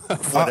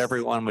of what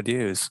everyone would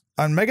use.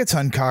 On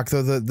Megaton Cock,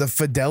 though, the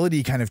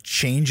fidelity kind of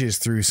changes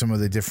through some of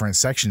the different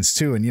sections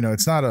too. And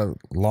it's not a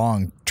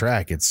long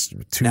track; it's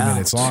 2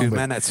 minutes long. 2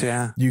 minutes,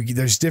 yeah.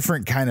 There's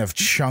different kind of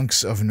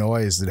chunks of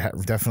noise that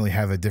definitely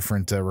have a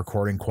different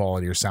recording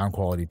quality or sound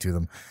quality to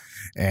them,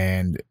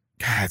 and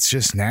it's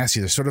just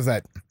nasty. There's sort of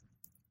that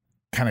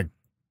kind of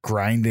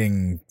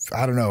grinding.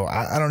 I don't know.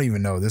 I don't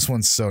even know. This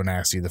one's so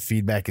nasty. The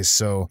feedback is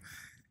so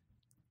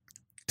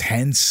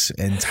tense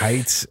and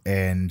tight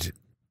and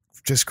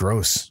just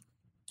gross.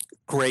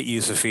 Great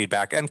use of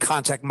feedback and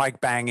contact mic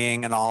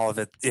banging and all of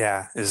it.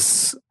 Yeah,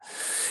 is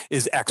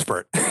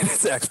expert.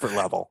 It's expert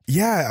level.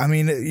 Yeah, I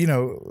mean,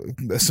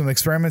 some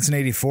experiments in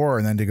 '84,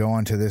 and then to go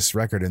on to this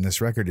record, and this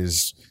record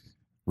is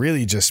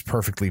really just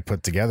perfectly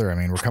put together. I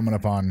mean, we're coming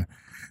up on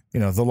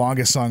the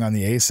longest song on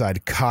the A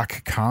side,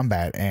 Cock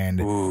Combat, and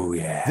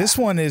this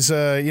one is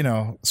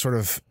sort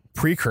of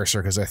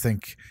precursor, because I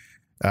think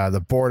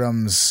the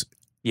Boredoms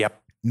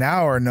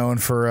now are known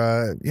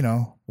for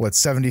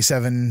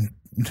 77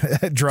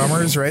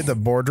 drummers, right? The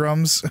Board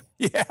drums.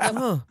 Yeah.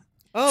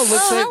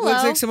 Looks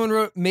like someone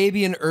wrote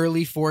maybe an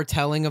early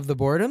foretelling of the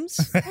Boredoms.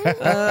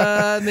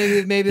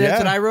 Maybe that's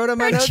what I wrote on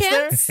my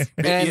notes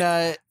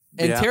there.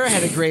 And Tara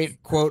had a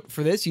great quote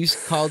for this. You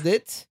called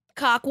it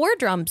Cock War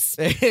Drums.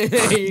 There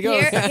you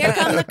go. Here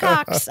come the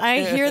cocks.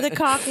 I hear the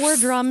Cock War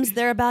Drums.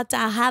 They're about to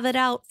have it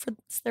out for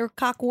their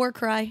cock war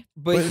cry.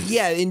 But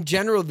yeah, in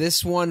general,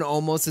 this one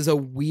almost is a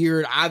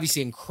weird,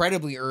 obviously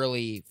incredibly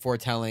early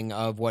foretelling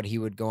of what he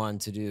would go on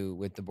to do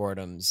with the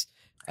Boredoms.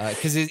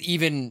 Because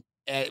even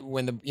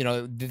when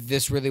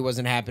this really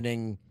wasn't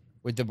happening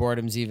with the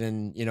Boredoms,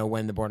 even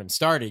when the Boredoms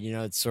started.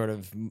 It's sort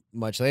of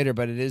much later,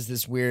 but it is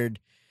this weird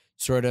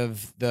sort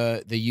of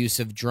the use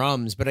of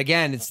drums. But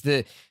again, it's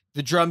the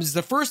drums is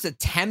the first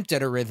attempt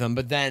at a rhythm,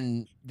 but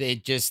then they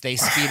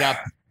speed up,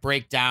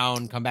 break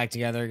down, come back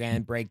together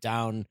again, break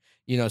down.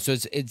 So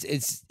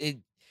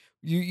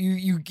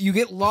you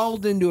get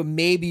lulled into a,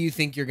 maybe you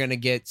think you're going to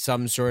get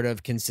some sort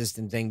of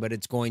consistent thing, but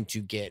it's going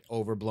to get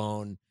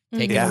overblown,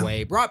 taken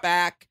away, brought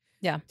back,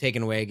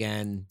 taken away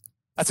again.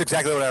 That's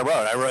exactly what I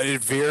wrote. I wrote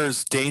it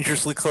veers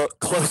dangerously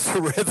close to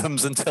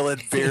rhythms until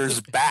it veers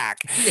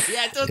back.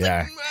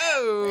 Like,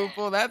 whoa,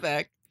 pull that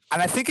back.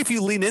 And I think if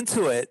you lean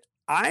into it,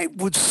 I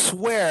would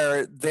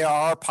swear there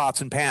are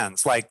pots and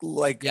pans,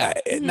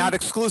 not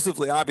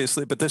exclusively,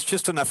 obviously, but there's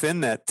just enough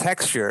in that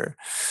texture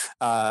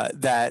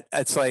that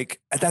it's like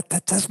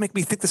that does make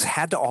me think this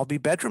had to all be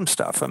bedroom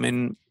stuff. I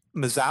mean,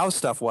 Mazau's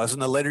stuff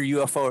wasn't. The later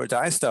UFO or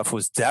Die stuff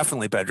was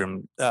definitely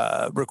bedroom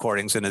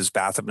recordings in his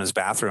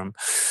bathroom.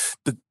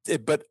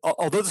 But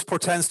although this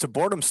portends to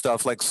boredom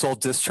stuff like Soul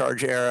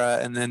Discharge era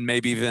and then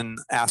maybe even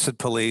Acid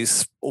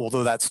Police,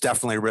 although that's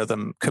definitely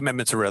rhythm,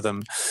 commitment to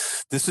rhythm,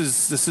 this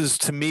is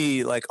to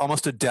me like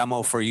almost a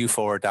demo for UFO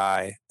or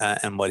Die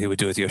and what he would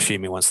do with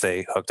Yoshimi once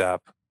they hooked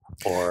up,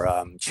 or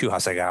Shu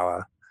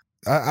Hasegawa.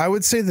 I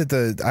would say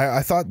that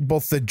I thought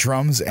both the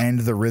drums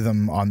and the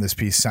rhythm on this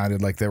piece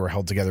sounded like they were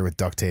held together with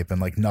duct tape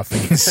and like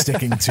nothing is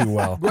sticking too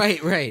well.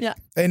 Right. Yeah.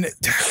 And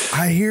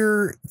I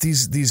hear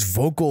these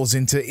vocals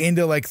into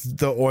like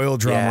the oil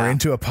drum or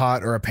into a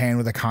pot or a pan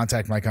with a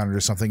contact mic on it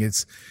or something.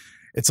 It's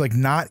like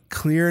not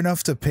clear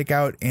enough to pick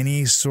out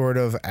any sort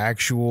of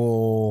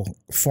actual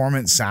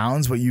formant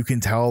sounds, but you can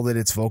tell that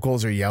its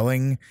vocals are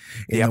yelling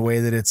in the way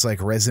that it's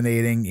like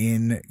resonating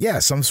in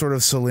some sort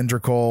of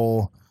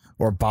cylindrical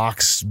or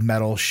box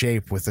metal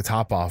shape with the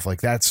top off.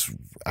 Like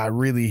I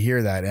really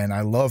hear that and I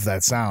love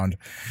that sound.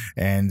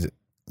 And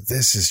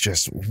this is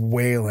just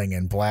wailing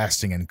and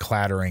blasting and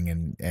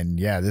clattering and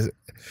this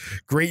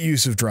great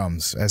use of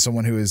drums. As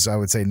someone who is, I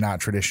would say, not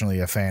traditionally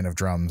a fan of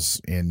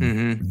drums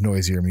in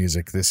noisier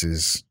music,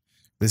 this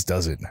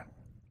does it.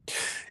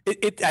 I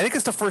think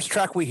it's the first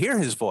track we hear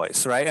his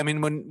voice, right? I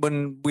mean,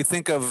 when we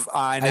think of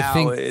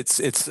it's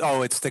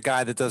the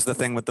guy that does the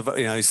thing with the,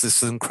 he's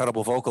this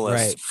incredible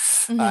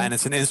vocalist, right? And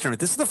it's an instrument.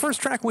 This is the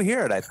first track we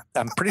hear it.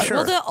 I'm pretty sure.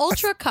 Well, the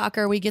Ultra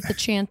Cocker, we get the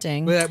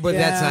chanting, but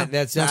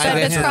that's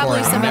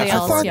probably somebody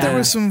else. I thought there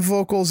were some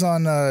vocals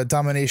on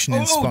Domination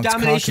and Spunk's Cock.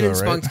 Domination and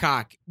Spunk's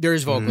Cock.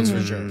 There's vocals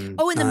for sure.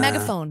 Oh, and the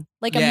megaphone,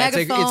 like a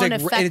megaphone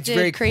effective, it's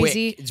very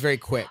crazy. Quick. It's very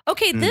quick.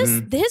 Okay,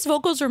 his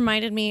vocals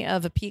reminded me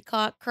of a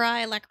peacock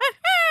cry, like.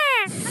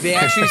 They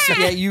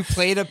actually, you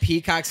played a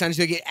peacock sound.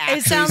 So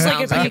it sounds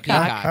like a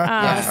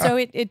peacock. So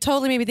it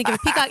totally made me think of a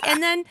peacock.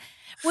 And then,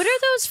 what are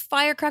those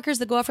firecrackers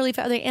that go off really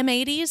fast? Are they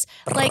M80s?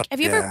 Like, have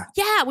you ever?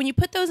 Yeah, when you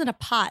put those in a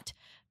pot.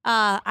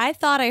 I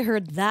thought I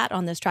heard that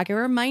on this track. It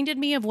reminded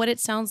me of what it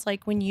sounds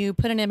like when you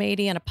put an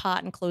M80 in a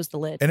pot and close the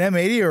lid. An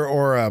M80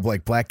 or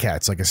like Black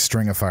Cats, like a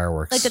string of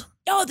fireworks. Like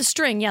the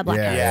string, Black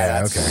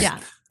Cats. Yeah, okay. Yeah.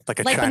 Like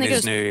a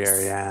Chinese New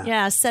Year,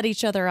 Yeah, set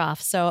each other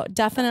off. So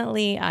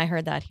definitely I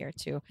heard that here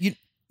too.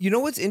 You know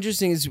what's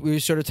interesting is we were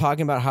sort of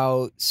talking about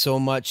how so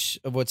much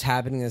of what's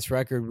happening in this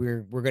record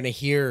we're going to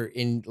hear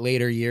in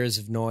later years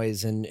of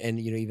Noise and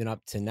even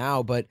up to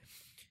now, but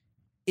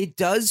it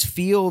does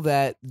feel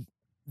that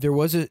there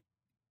was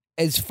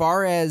as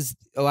far as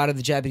a lot of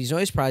the Japanese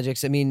Noise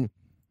projects, I mean,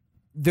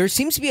 there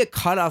seems to be a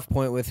cutoff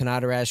point with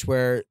Hanada Rash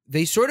where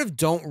they sort of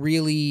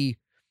they're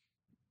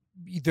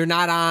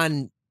not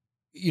on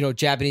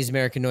Japanese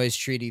American Noise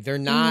Treaty. They're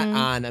not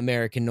on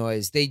American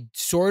Noise. They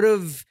sort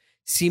of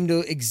seem to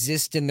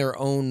exist in their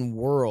own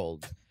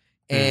world.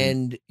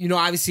 And,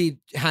 obviously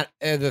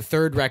the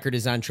third record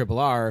is on Triple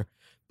R,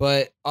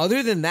 but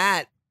other than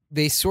that,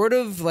 they sort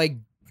of like,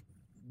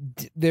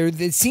 there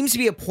seems to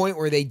be a point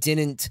where they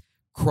didn't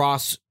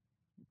cross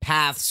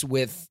paths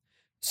with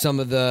some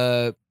of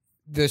the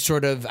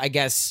sort of, I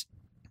guess,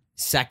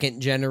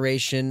 second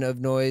generation of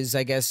Noise,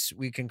 I guess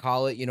we can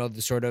call it,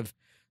 the sort of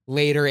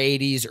later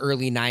 80s,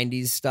 early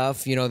 90s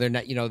stuff. They're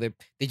not,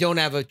 they don't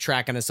have a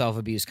track on a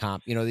self-abuse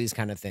comp, these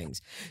kind of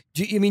things.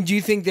 Do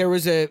you think there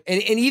was and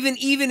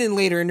even in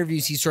later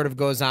interviews, he sort of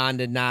goes on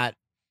to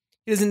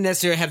he doesn't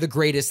necessarily have the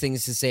greatest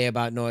things to say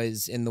about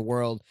Noise in the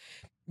world,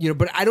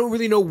 but I don't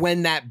really know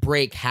when that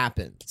break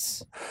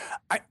happens.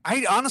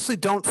 I honestly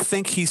don't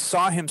think he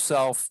saw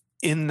himself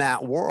in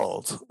that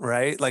world,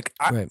 right? Like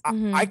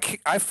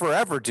I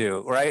forever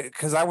do, right?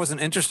 Because I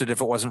wasn't interested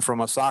if it wasn't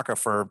from Osaka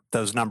for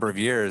those number of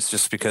years,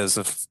 just because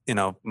of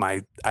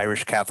my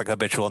Irish Catholic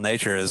habitual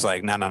nature is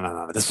like,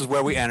 no. This is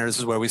where we enter. This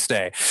is where we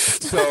stay.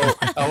 So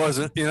I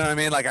wasn't, what I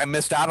mean? Like I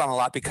missed out on a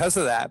lot because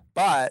of that.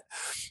 But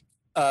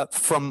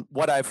from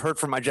what I've heard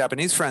from my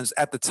Japanese friends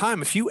at the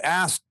time, if you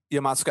asked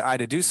Yamatsuka Ai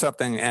to do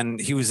something and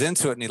he was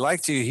into it and he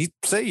liked you, he'd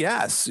say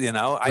yes.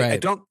 I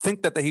don't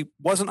think that he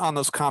wasn't on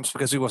those comps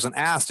because he wasn't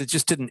asked. It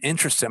just didn't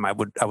interest him. I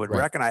would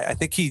reckon. I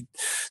think he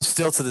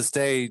still to this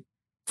day,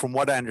 from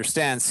what I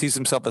understand, sees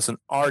himself as an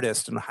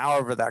artist, and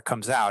however that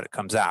comes out, it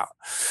comes out.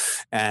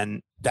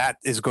 And that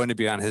is going to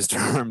be on his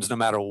terms no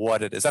matter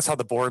what it is. That's how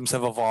the Boredoms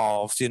have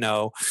evolved.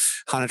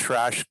 Hana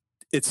Trash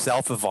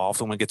itself evolved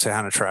when we get to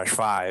Hana Trash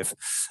 5.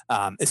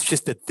 It's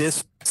just that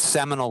this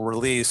seminal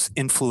release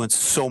influenced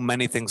so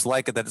many things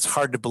like it that it's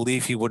hard to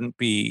believe he wouldn't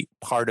be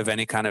part of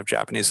any kind of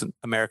Japanese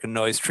American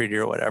Noise Treaty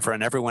or whatever.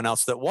 And everyone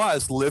else that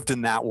lived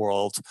in that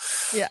world.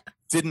 Yeah.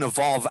 Didn't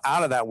evolve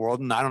out of that world,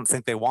 and I don't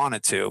think they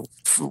wanted to,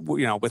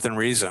 within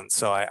reason.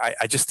 So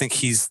I just think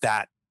he's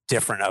that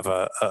different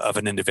of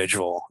an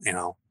individual,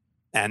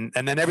 and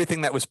then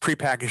everything that was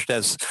prepackaged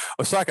as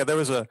Osaka. There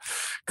was a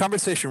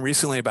conversation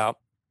recently about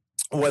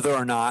whether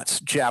or not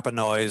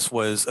Japanoise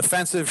was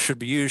offensive, should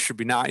be used, should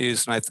be not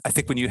used. And I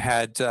think when you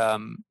had,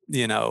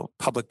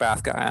 Public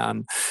Bath guy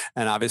on,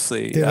 and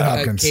obviously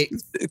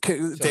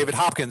David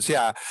Hopkins,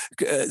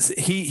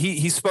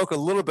 he spoke a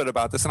little bit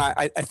about this, and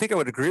I think I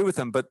would agree with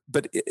him. But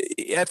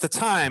at the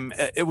time,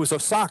 it was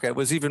Osaka. It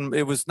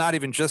was not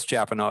even just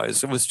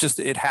Japanoise.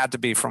 It had to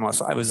be from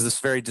us. It was this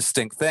very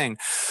distinct thing.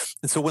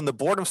 And so when the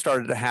boredom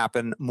started to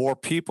happen, more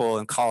people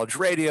in college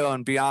radio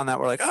and beyond that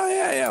were like, oh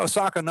yeah,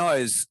 Osaka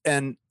noise.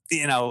 And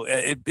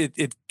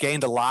it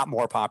gained a lot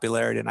more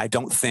popularity, and I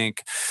don't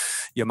think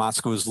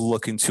Yamazaki was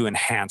looking to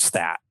enhance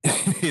that,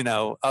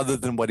 other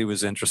than what he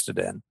was interested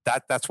in.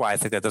 That's why I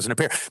think that doesn't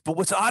appear. But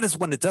what's odd is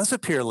when it does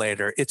appear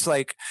later, it's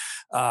like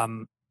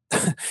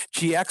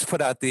GX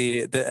put out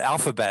the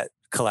alphabet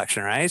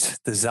collection, right?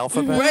 The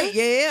Zelphabet, right?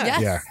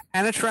 Yeah.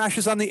 And it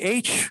trashes on the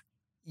H.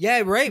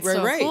 Yeah, right.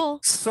 Cool.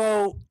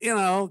 So,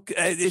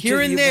 here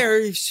and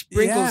there,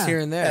 sprinkles here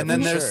and there. And then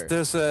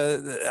there's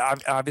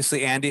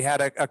obviously Andy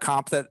had a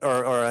comp that,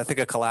 or I think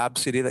a collab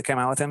CD that came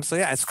out with him. So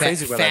yeah, it's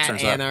crazy what that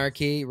turns out.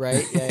 Anarchy,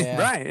 right? Yeah.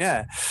 Right,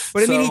 yeah.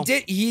 But I mean,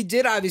 he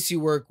did obviously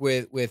work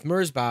with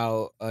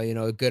Merzbow,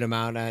 a good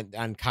amount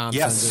on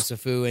comps on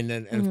Zisafu, and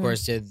of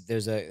course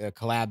there's a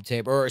collab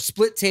tape or a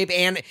split tape,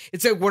 and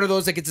it's like one of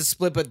those, like it's a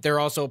split, but they're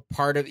also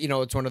part of,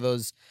 it's one of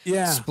those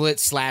split /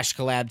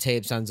 collab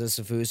tapes on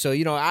Zisafu.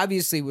 So,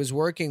 obviously was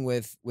working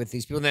with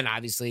these people. And then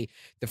obviously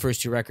the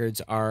first 2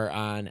 records are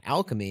on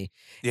Alchemy.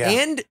 Yeah.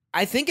 And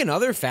I think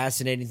another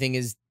fascinating thing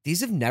is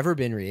these have never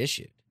been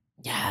reissued.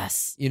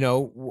 Yes.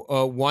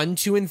 1,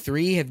 2, and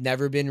 3 have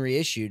never been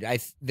reissued.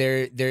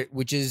 They're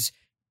which is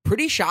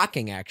pretty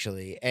shocking,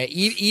 actually.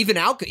 Even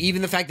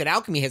the fact that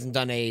Alchemy hasn't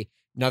done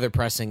another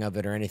pressing of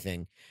it or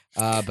anything.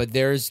 But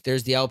there's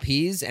the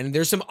LPs, and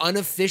there's some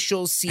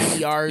unofficial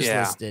CDRs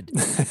listed.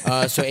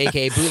 So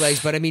AKA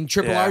bootlegs. But I mean,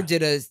 Triple R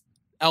did a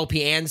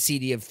LP and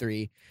CD of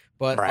 3,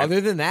 but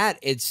other than that,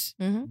 it's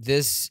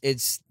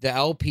it's the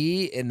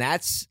LP, and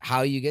that's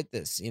how you get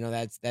this.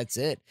 That's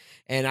it.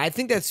 And I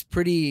think that's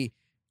pretty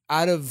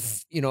out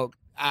of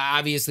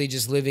obviously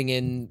just living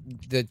in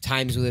the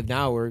times we live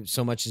now, where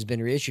so much has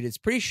been reissued. It's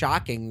pretty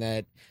shocking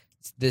that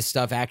this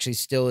stuff actually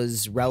still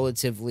is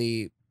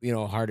relatively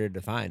harder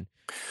to find,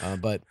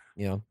 but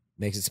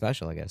makes it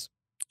special, I guess.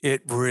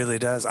 It really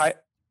does.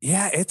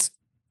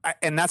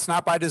 And that's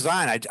not by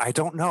design. I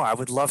don't know. I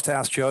would love to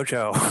ask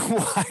JoJo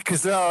why,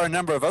 because there are a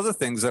number of other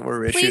things that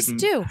were issued. Please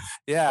do.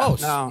 Yeah. Oh,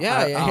 no.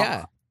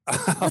 Yeah.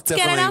 Let's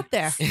get it out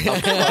there.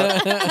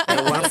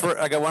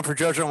 I got one for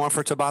JoJo and one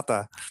for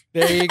Tabata.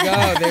 There you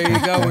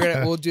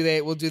go. We'll do the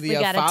we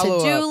got a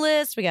to-do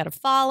list. We got a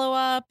follow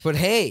up. But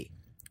hey,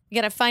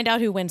 you got to find out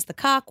who wins the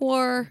cock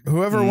war.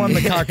 Whoever won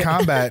the cock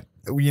combat,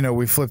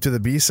 we flip to the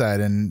B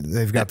side and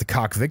they've got the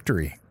cock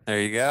victory.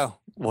 There you go.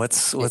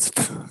 What's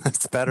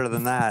better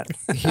than that?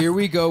 Here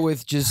we go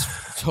with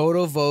just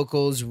total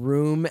vocals,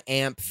 room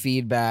amp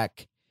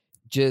feedback,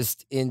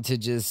 just into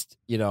just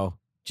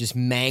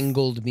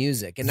mangled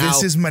music. And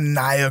this is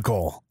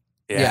maniacal.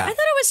 Yeah. I thought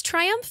it was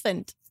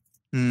triumphant.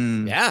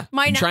 Yeah.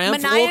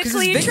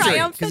 Maniacally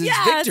triumphant.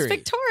 Yeah, it's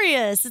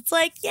victorious. It's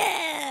like,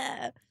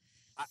 yeah.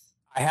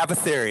 I have a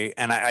theory,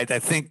 and I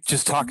think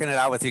just talking it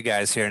out with you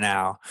guys here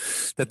now,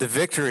 that the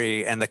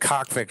victory and the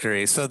cock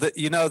victory, so that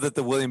that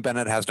the William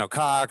Bennett has no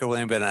cock or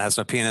William Bennett has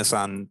no penis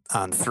on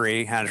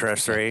 3,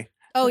 Huntress 3.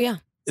 Oh, yeah.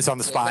 It's on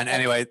the spine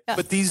anyway. Yeah.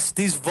 But these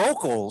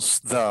vocals,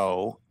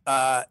 though,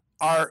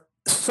 are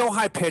so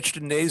high-pitched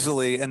and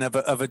nasally and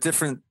of a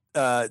different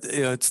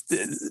it's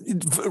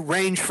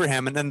range for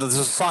him. And then there's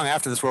a song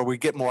after this where we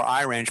get more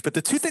eye range. But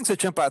the 2 things that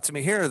jump out to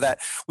me here are that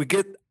we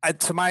get,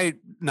 to my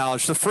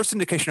knowledge, the first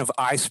indication of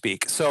eye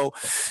speak. So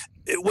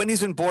when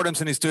he's in boredoms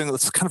and he's doing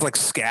it's kind of like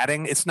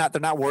scatting. They're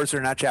not words,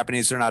 they're not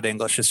Japanese, they're not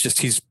English. It's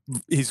just he's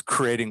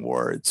creating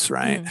words,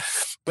 right?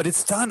 But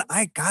it's done.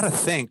 I gotta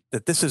think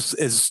that this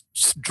is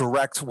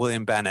direct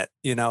William Bennett.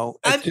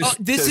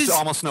 There's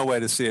almost no way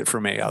to see it for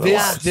me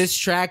otherwise. This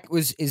track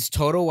is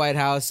total White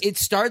House. It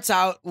starts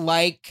out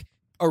like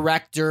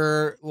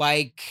Erector,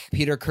 like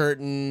Peter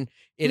Curtin.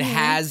 It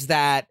has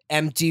that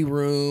empty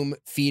room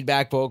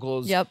feedback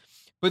vocals. Yep.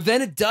 But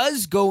then it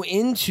does go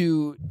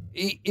into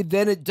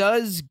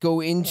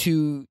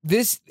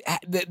this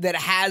that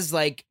has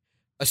like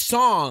a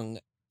song,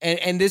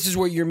 and this is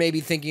where you're maybe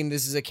thinking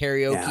this is a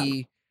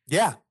karaoke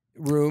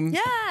room.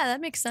 Yeah,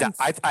 that makes sense.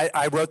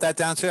 I wrote that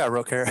down too. I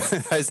wrote is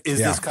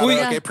this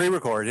karaoke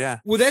pre-record? Yeah.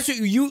 Well, that's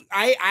what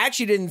I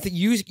actually didn't think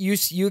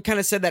you kind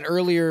of said that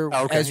earlier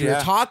as we were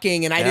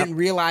talking, and I didn't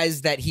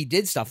realize that he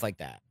did stuff like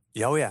that.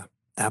 Oh yeah.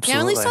 Absolutely. Yeah,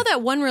 I only saw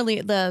that one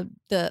release,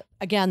 that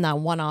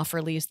one-off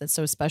release that's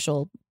so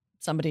special.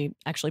 Somebody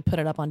actually put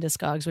it up on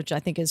Discogs, which I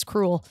think is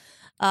cruel.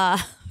 But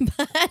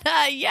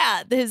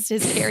his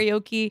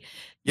karaoke,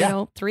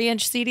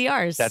 3-inch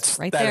CDRs. That's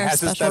right there.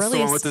 That's special release. The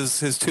one with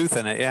his tooth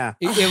in it. Yeah,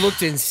 it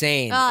looked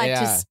insane.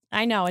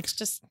 I know. It's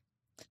just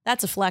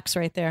that's a flex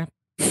right there.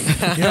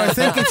 I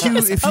think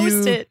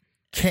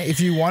if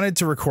you wanted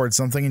to record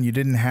something and you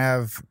didn't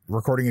have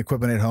recording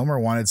equipment at home or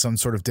wanted some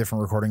sort of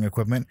different recording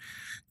equipment,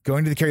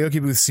 going to the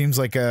karaoke booth seems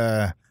like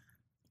a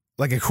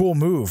like a cool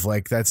move.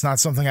 Like that's not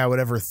something I would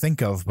ever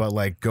think of, but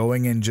like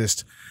going and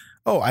just,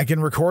 oh, I can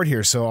record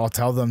here. So I'll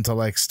tell them to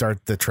like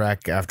start the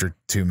track after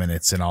 2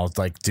 minutes and I'll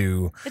like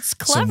do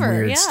some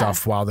weird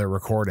stuff while they're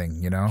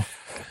recording, you know?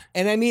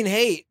 And I mean,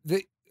 hey,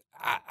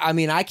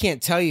 I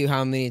can't tell you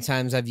how many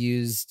times I've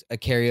used a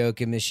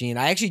karaoke machine.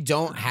 I actually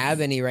don't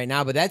have any right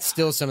now, but that's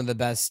still some of the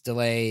best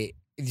delay.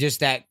 Just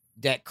that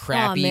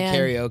crappy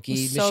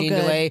karaoke machine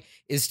delay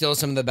is still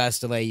some of the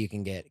best delay you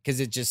can get, because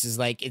it just is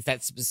like, it's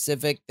that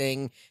specific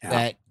thing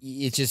that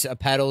it's just a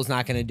pedal's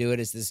not going to do it.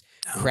 It's this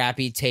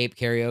crappy tape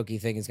karaoke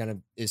thing is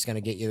going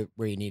to get you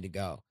where you need to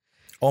go.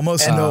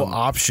 Almost no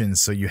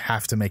options, so you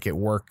have to make it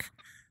work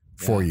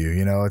for you.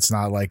 You know, it's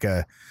not like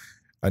a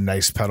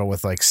nice pedal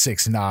with like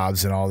 6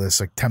 knobs and all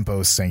this like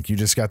tempo sync. You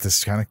just got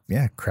this kind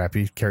of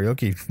crappy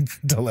karaoke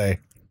delay.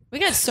 We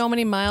got so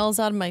many miles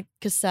out of my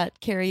cassette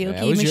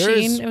karaoke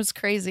machine. It was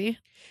crazy.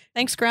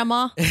 Thanks,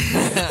 Grandma.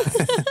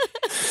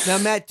 Now,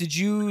 Matt, did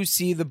you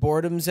see the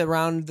Boredoms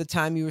around the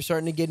time you were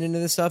starting to get into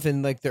this stuff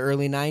in like the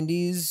early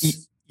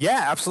 90s?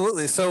 Yeah,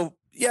 absolutely. So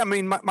yeah, I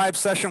mean, my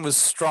obsession was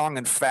strong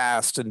and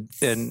fast, and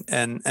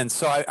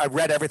so I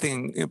read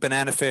everything,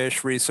 Banana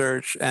Fish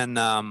research, and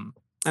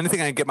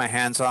anything I could get my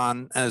hands on.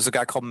 And there's a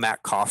guy called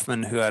Matt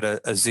Kaufman who had a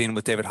zine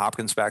with David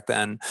Hopkins back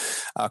then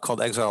called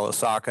Exile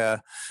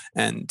Osaka.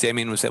 And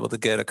Damien was able to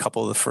get a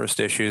couple of the first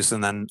issues,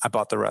 and then I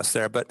bought the rest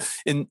there.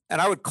 And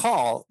I would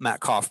call Matt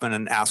Kaufman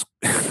and ask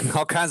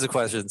all kinds of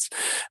questions.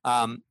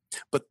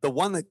 But the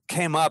one that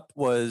came up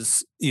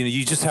was,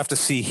 you just have to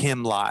see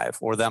him live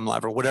or them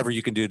live or whatever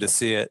you can do to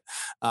see it.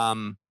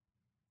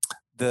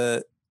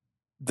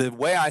 The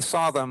way I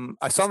saw them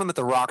at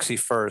the Roxy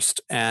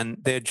first, and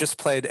they had just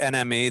played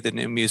NME, the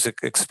New Music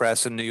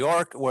Express in New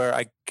York, where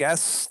I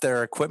guess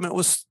their equipment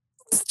was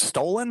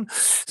stolen.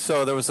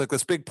 So there was like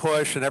this big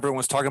push, and everyone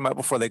was talking about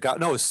before they got,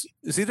 no, it was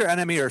either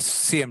NME or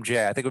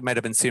CMJ. I think it might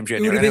have been CMJ.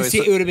 It would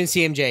have been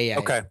CMJ, yeah.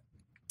 Okay.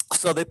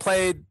 So they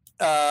played,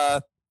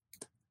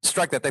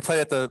 strike that. They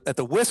played at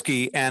the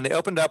Whiskey, and they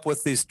opened up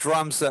with these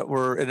drums that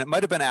were, and it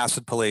might have been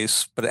Acid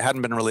Police, but it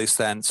hadn't been released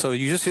then. So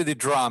you just hear the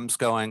drums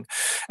going,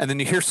 and then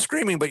you hear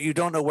screaming, but you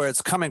don't know where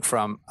it's coming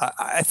from.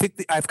 I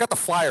think I've got the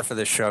flyer for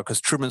this show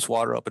because Truman's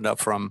Water opened up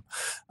from,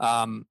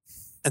 and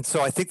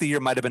so I think the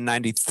year might have been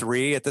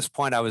 93. At this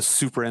point, I was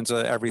super into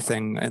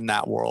everything in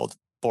that world,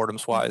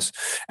 Boredoms wise,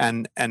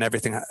 and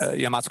everything,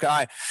 Yamatsuka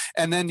Eye.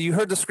 And then you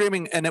heard the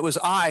screaming, and it was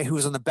I who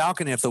was on the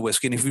balcony of the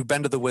Whiskey. And if you've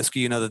been to the Whiskey,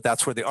 you know that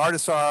that's where the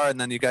artists are.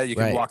 And then you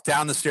can walk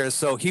down the stairs.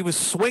 So he was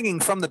swinging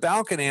from the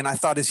balcony, and I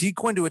thought, is he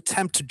going to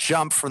attempt to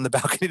jump from the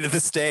balcony to the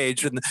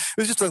stage? And it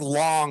was just a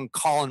long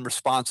call and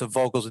response of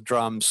vocals and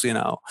drums, and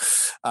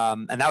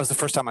that was the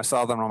first time I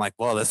saw them. And I'm like,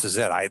 well, this is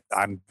it.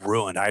 I'm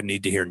ruined. I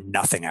need to hear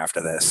nothing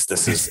after this.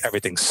 This is,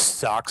 everything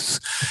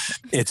sucks.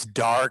 It's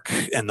dark,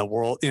 and the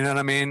world, you know what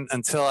I mean?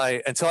 Until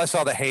I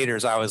saw the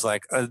Haters, I was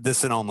like,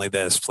 this and only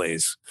this,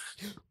 please.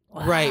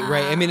 Wow. Right.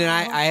 I mean, and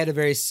I had a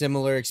very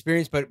similar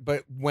experience, but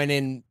went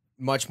in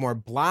much more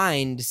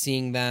blind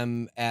seeing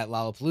them at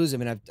Lollapalooza. I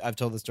mean, I've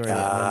told the story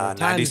times,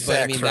 96,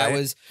 but I mean, right? that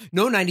was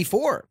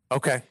 94.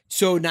 Okay.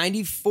 So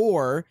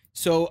 94.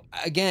 So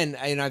again,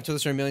 I've told the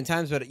story a million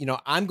times, but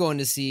I'm going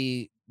to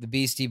see the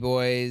Beastie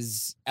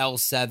Boys,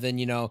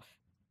 L7,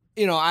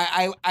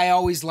 I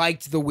always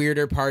liked the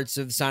weirder parts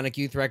of Sonic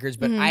Youth records,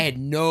 but I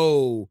didn't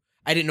know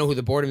who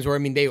the Boredoms were. I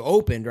mean, they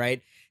opened,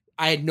 right?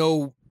 I had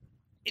no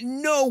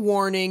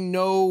warning,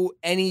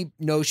 any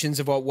notions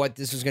about what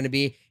this was going to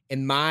be.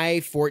 And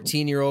my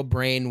 14-year-old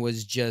brain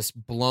was just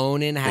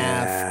blown in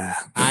half. Yeah.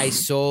 I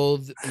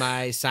sold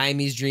my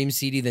Siamese Dream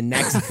CD the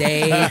next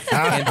day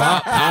and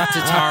bought Pop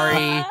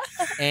Tatari.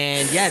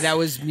 And yeah, that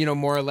was,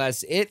 more or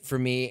less it for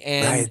me.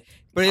 And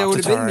but Pop it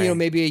would have been,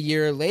 maybe a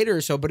year later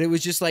or so. But it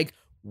was just like,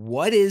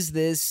 what is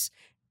this?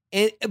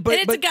 And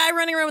it's a guy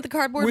running around with a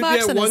cardboard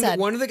box on his head.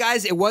 One of the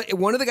guys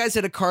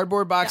had a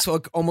cardboard box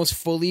like almost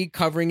fully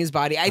covering his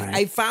body.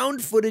 I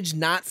found footage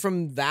not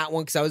from that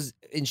one because I was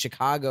in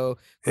Chicago,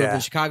 grew up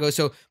in Chicago.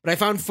 So, but I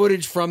found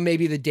footage from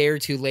maybe the day or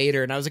two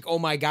later, and I was like, oh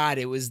my God,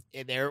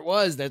 there it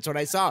was. That's what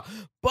I saw.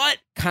 But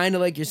kind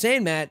of like you're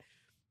saying, Matt,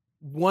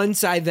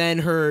 once I then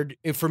heard,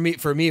 for me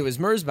it was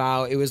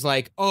Merzbow. It was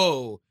like,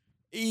 oh,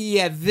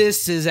 yeah,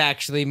 this is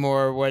actually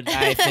more what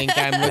I think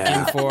I'm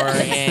looking for.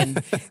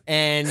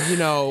 And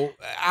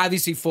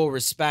obviously full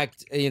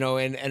respect,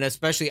 and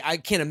especially I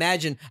can't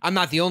imagine, I'm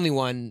not the only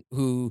one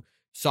who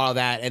saw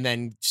that and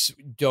then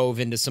dove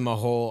into some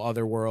whole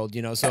other world,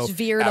 so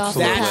veered off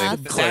the path.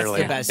 That's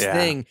the best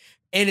thing.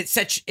 And it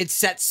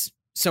sets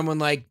someone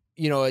like,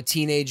 a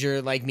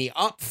teenager like me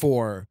up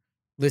for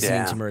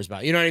listening to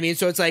Merzbow. You know what I mean?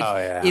 So it's like,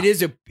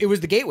 it was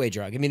the gateway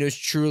drug. I mean, it was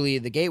truly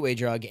the gateway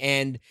drug.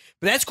 But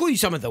that's cool. You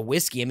saw them at the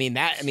Whiskey.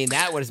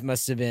 That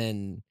must have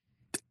been,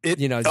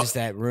 just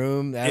that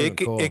room.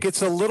 Cool. It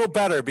gets a little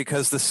better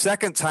because the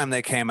second time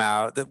they came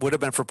out, that would have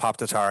been for Pop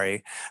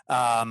Tatari.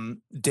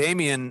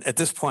 Damien, at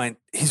this point,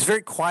 he's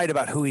very quiet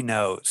about who he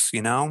knows,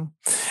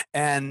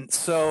 and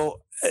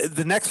so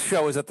the next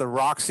show is at the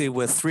Roxy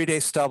with 3 Day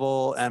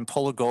Stubble and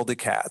Polar Goldie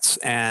Cats.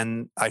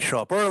 And I show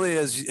up early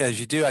as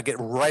you do. I get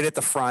right at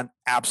the front,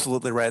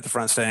 absolutely right at the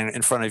front, standing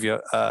in front of you,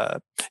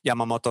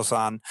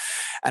 Yamamoto-san.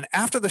 And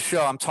after the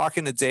show, I'm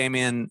talking to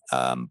Damien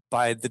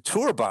by the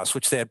tour bus,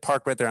 which they had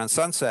parked right there on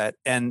Sunset.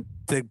 And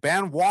the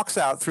band walks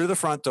out through the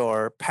front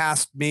door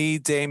past me,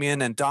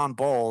 Damien, and Don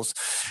Bowles.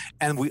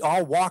 And we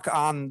all walk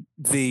on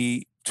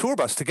the tour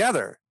bus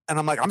together. And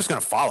I'm like, I'm just going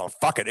to follow.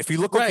 Fuck it. If you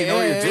look like you know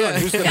what you're doing,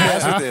 who's going to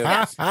mess with you?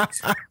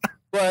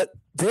 But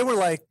they were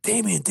like,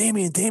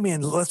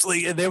 Damien, let's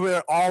leave. And they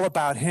were all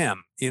about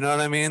him. You know what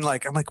I mean?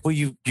 Like, I'm like, well,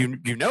 you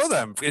know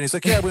them. And he's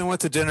like, yeah, we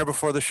went to dinner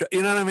before the show.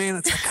 You know what I mean?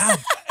 It's like, God.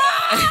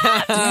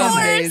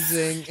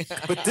 Amazing.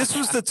 But this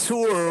was the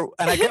tour,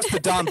 and I guess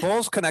the Don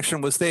Bowles connection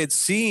was they had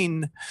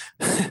seen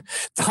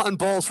Don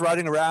Bowles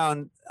riding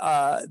around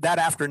that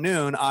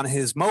afternoon on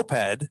his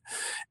moped,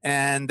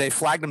 and they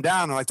flagged him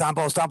down. They're like, Don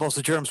Bowles,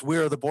 the Germs,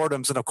 we're the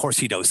Boredoms. And of course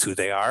he knows who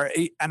they are.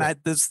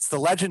 The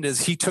legend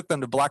is he took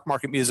them to Black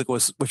Market Music,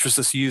 which was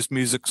this used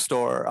music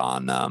store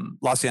on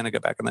La Cienega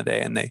back in the day.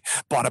 And they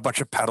bought a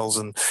bunch of pedals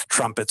and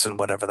trumpets and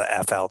whatever the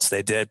F else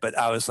they did. But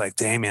I was like,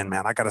 Damien,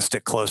 man, I got to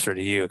stick closer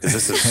to you because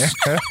this is...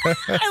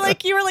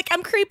 You were like,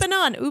 I'm creeping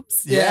on.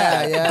 Oops.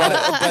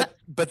 Yeah.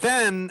 But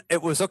then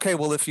it was, okay,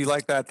 well, if you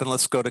like that, then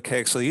let's go to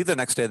KXLE the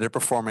next day. They're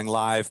performing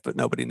live, but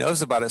nobody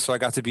knows about it. So I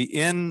got to be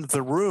in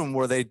the room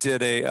where they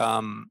did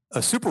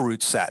a Super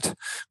Roots set.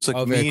 It's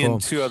like me and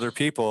 2 other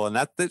people. And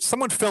that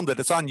someone filmed it.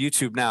 It's on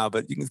YouTube now,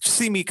 but you can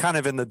see me kind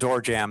of in the door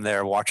jam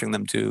there watching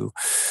them do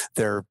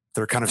their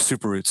kind of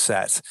Super Roots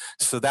set.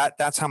 So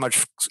that's how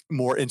much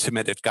more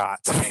intimate it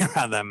got to be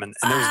around them. And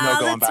there's no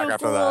going back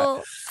after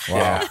that. Wow.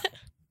 Yeah.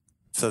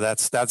 So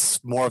that's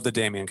more of the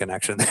Damien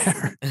connection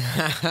there.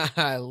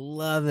 I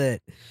love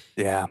it.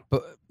 Yeah.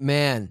 But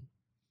man,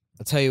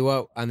 I'll tell you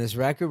what, on this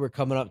record, we're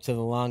coming up to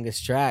the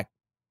longest track.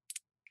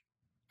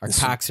 Our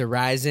cocks are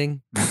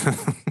rising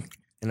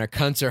and our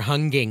cunts are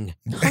hunging.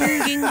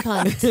 Hunging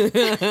cunt.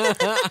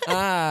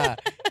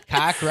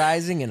 Cock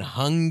rising and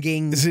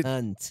hunging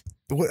cunt.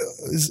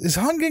 Is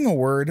hunging a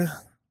word?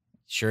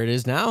 Sure it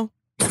is now.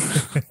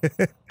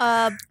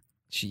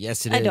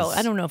 Yes, it is.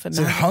 I don't know if it matters.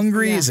 Is it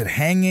hungry? Yeah. Is it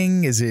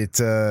hanging? Is it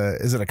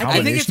a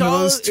combination of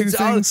those two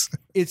things?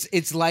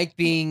 It's like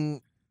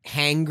being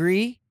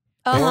hangry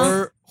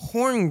or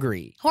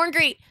horngry.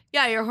 Horngry.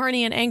 Yeah, you're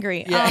horny and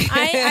angry. Yeah.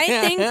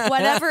 I think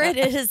whatever it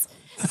is,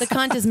 the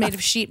cunt is made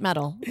of sheet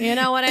metal. You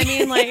know what I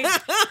mean? Like,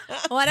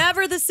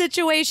 whatever the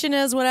situation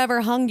is,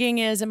 whatever hunging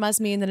is, it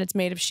must mean that it's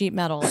made of sheet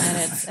metal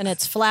and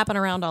it's flapping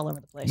around all over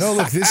the place. No,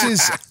 look, this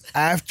is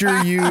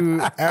after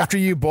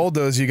you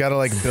bulldoze, you got to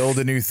like build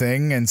a new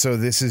thing, and so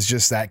this is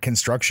just that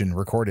construction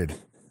recorded.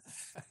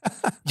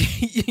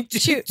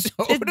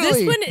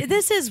 Totally.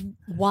 This is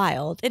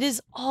wild. It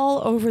is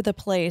all over the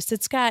place.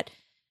 It's got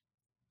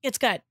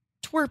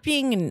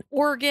twerping and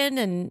organ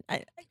and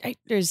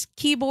there's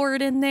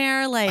keyboard in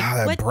there. Like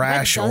what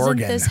doesn't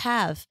organ. This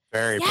have?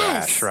 Very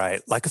brash,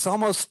 right? Like it's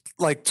almost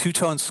like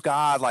two-tone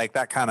ska, like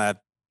that kind of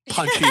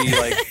punchy,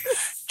 like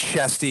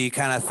chesty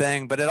kind of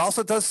thing. But it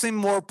also does seem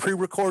more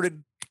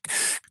pre-recorded.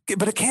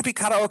 But it can't be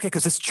karaoke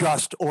because it's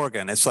just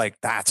organ. It's like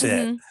that's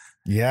it.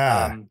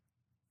 Yeah,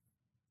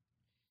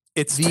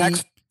 it's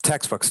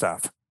textbook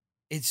stuff.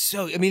 It's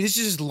so, I mean, this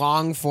is just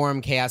long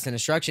form chaos and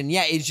destruction.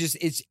 Yeah,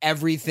 it's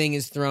everything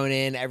is thrown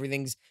in,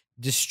 everything's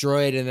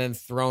destroyed and then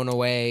thrown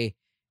away,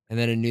 and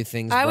then a new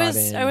thing's brought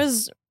in. I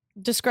was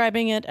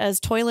describing it as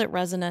toilet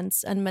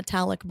resonance and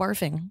metallic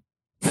barfing.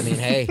 I mean,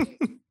 hey.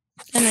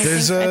 And I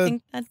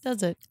think that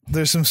does it.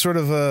 There's some sort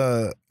of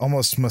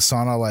almost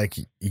Masana-like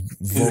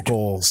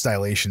vocal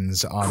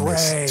stylations on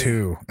this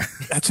too.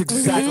 That's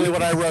exactly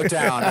what I wrote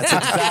down.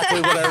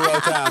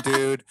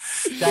 Dude.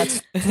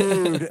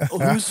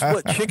 Who's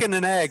what? Chicken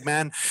and egg,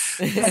 man.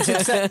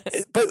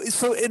 But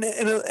so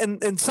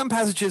in some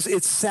passages,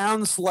 it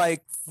sounds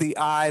like the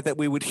I that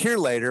we would hear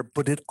later,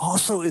 but it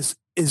also is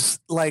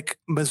like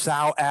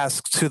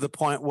Mazao-esque to the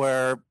point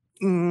where.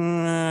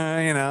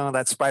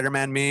 That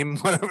Spider-Man meme.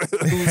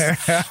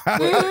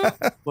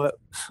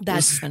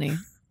 That's funny.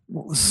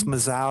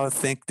 Mazao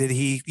think did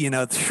he?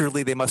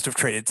 Surely they must have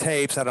traded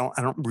tapes. I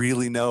don't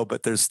really know,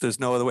 but there's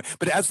no other way.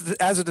 But as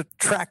the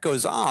track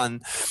goes on,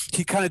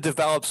 he kind of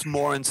develops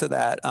more into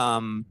that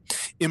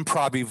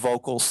improv-y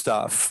vocal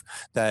stuff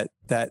that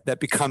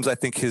becomes, I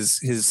think,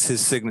 his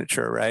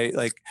signature, right?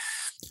 Like.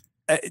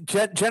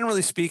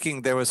 Generally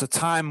speaking, there was a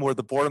time where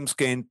the Boredoms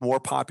gained more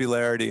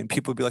popularity and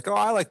people would be like, oh,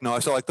 I like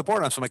noise. I like the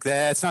Boredoms. I'm like,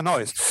 it's not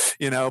noise,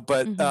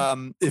 but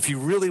if you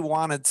really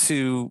wanted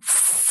to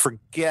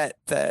forget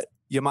that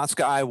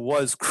Yamazaki Eye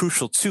was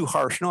crucial to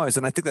Harsh Noise,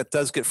 and I think that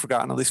does get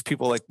forgotten, at least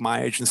people like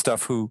my age and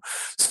stuff who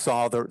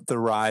saw the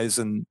rise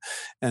and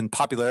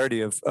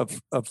popularity of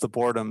the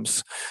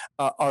Boredoms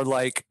are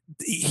like,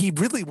 he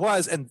really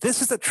was. And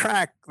this is the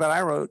track that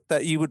I wrote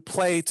that you would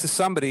play to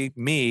somebody,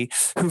 me,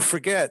 who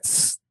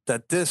forgets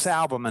that this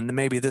album and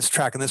maybe this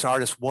track and this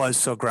artist was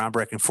so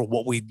groundbreaking for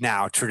what we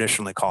now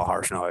traditionally call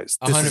Harsh Noise.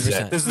 This 100%. is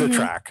it. This is the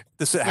track.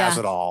 This has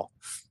it all.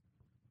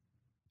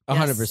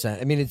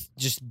 100%. I mean, it's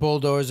just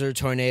bulldozer,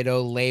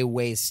 tornado, lay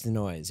waste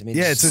noise. I mean,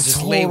 it's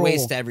just lay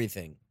waste to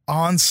everything.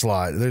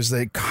 Onslaught. There's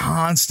the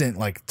constant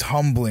like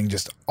tumbling,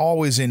 just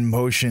always in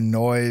motion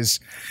noise,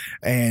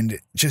 and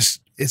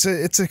just it's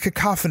a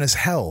cacophonous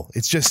hell.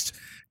 It's just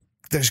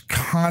there's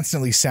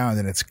constantly sound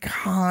and it's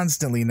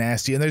constantly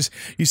nasty. And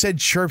you said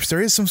chirps.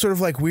 There is some sort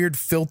of like weird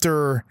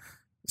filter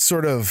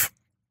sort of.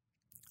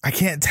 I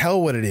can't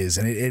tell what it is,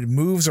 and it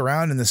moves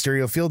around in the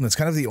stereo field, and it's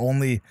kind of the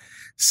only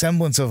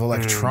semblance of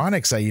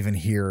electronics I even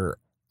hear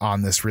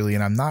on this, really,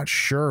 and I'm not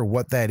sure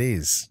what that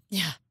is.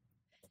 Yeah.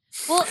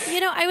 Well,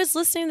 I was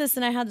listening to this,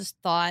 and I had this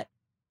thought,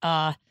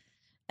 and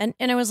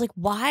I was like,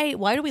 why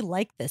do we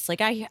like this?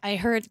 Like, I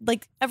heard,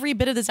 like, every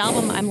bit of this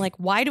album, I'm like,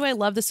 why do I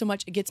love this so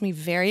much? It gets me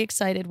very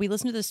excited. We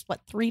listened to this,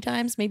 3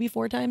 times, maybe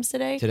 4 times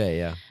today? Today,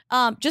 yeah.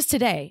 Just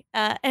today.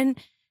 And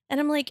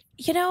I'm like,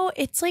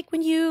 it's like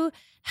when you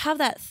have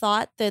that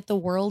thought that the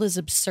world is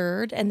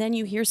absurd, and then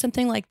you hear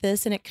something like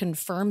this and it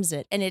confirms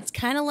it. And it's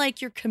kind of like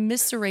you're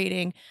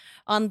commiserating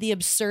on the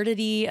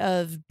absurdity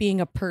of being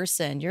a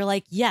person. You're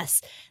like,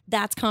 yes,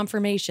 that's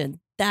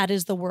confirmation. That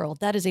is the world.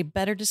 That is a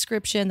better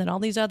description than all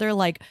these other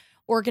like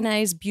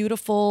organized,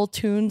 beautiful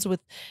tunes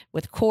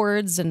with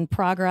chords and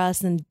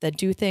progress and that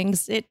do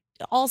things. It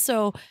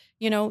also,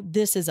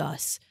 this is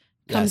us.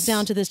 Comes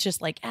down to this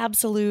just like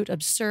absolute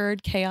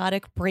absurd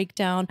chaotic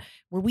breakdown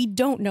where we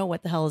don't know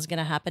what the hell is going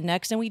to happen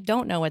next, and we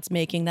don't know what's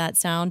making that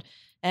sound,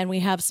 and we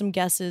have some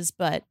guesses,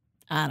 but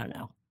I don't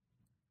know.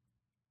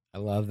 I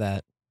love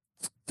that.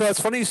 So it's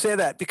funny you say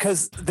that,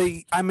 because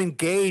I'm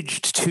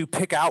engaged to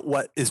pick out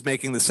what is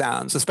making the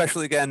sounds,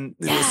 especially again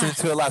listening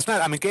to it last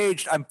night. I'm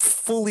engaged. I'm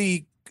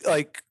fully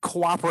like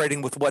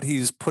cooperating with what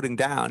he's putting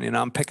down.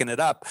 I'm picking it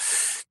up.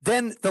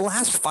 Then the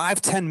last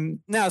 5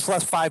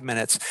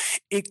 minutes,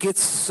 it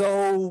gets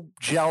so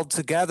gelled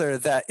together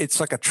that it's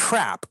like a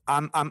trap.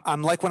 I'm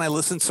like when I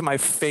listen to my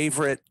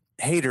favorite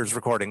Haters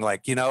recording,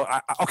 like,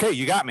 okay,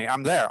 you got me.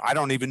 I'm there. I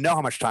don't even know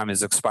how much time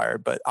has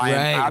expired, but I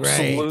am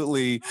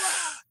absolutely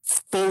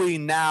fully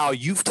now.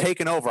 You've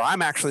taken over.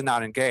 I'm actually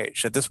not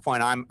engaged at this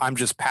point. I'm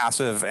just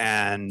passive,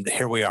 and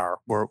here we are.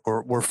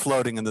 We're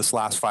floating in this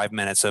last 5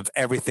 minutes of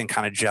everything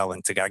kind of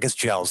gelling together. I guess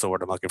gel is the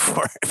word I'm looking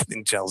for.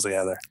 Everything gels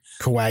together.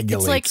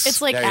 Coagulates.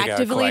 It's like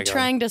actively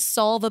trying to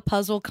solve a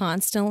puzzle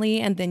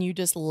constantly, and then you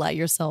just let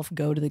yourself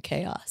go to the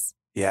chaos.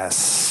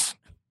 Yes.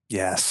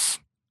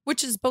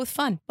 Which is both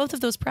fun. Both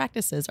of those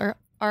practices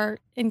are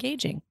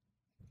engaging.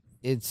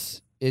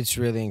 It's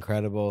really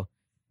incredible.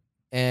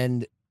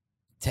 And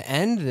to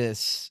end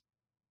this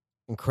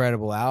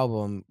incredible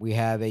album, we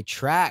have a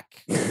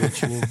track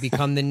which will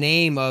become the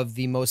name of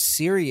the most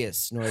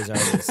serious noise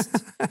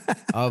artist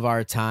of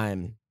our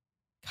time,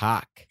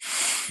 Cock,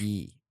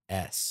 ESP.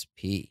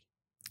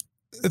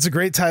 It's a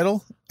great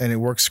title, and it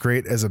works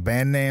great as a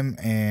band name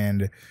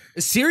and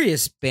a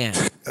serious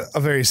band. A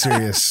very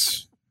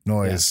serious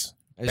noise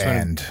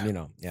band.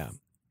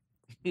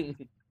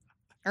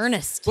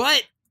 Earnest.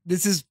 But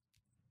this is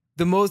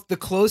the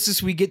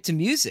closest we get to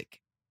music.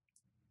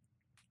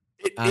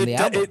 It's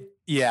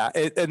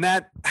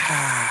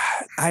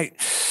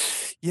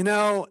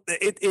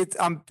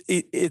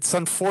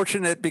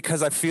unfortunate,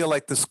 because I feel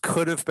like this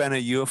could have been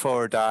a UFO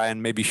or Die,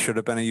 and maybe should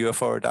have been a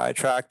UFO or Die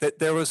track. That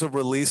there was a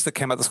release that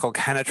came out that's called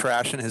Hannah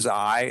Trash in His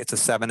Eye. It's a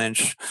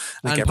 7-inch.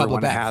 I think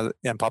everyone has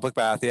in Public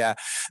Bath. Yeah,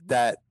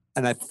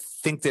 and I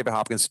think David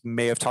Hopkins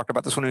may have talked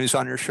about this when he was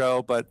on your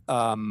show, but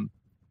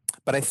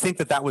I think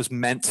that was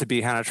meant to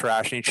be Hannah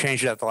Trash, and he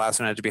changed it at the last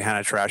minute to be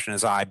Hannah Trash in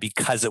His Eye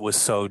because it was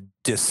so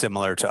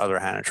dissimilar to other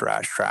Hannah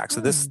Trash tracks.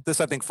 So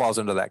this I think falls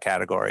into that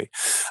category.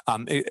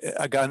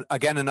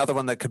 Again, another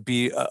one that could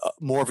be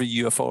more of a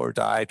UFO or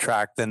Die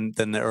track than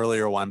the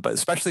earlier one, but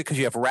especially because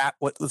you have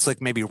what looks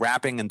like maybe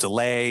rapping and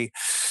delay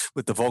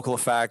with the vocal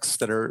effects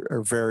that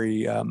are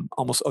very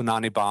almost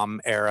Onani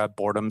Bomb era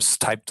Boredoms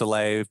type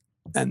delay.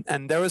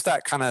 And there was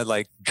that kind of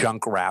like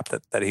junk rap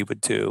that he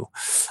would do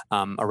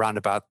around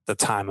about the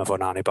time of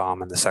Onani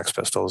Bomb and the Sex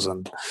Pistols,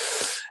 and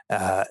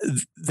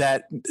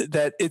that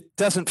it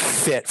doesn't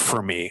fit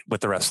for me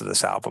with the rest of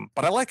this album,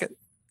 but I like it.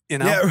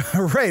 Yeah,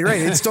 right.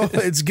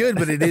 It's good,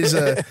 but it's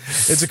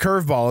a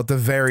curveball at the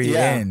very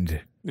end.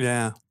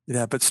 Yeah,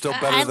 but still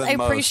better than most.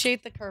 I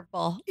appreciate the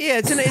curveball.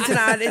 Yeah,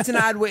 it's an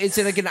odd way. It's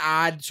like an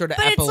odd sort of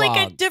but epilogue. It's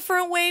like a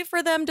different way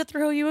for them to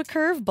throw you a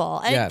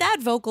curveball. And that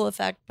vocal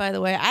effect, by the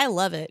way, I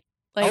love it.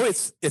 Like,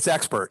 it's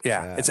expert.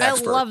 Yeah, it's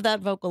expert. I love that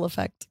vocal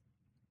effect.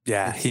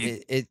 Yeah,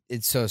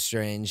 it's so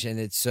strange, and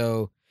it's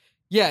so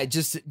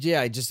just a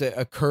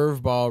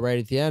curveball right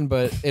at the end,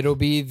 but it'll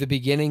be the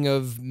beginning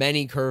of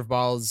many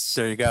curveballs.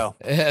 There you go.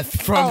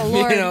 From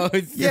I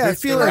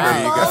feel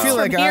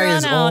like I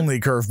is only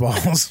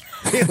curveballs.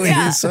 Really,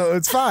 so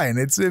it's fine.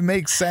 It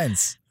makes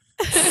sense.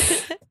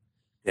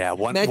 Yeah,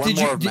 one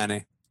more of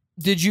many.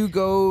 Did you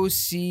go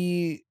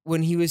see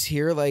when he was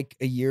here like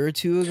a year or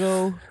two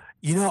ago?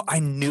 I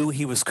knew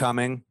he was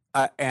coming,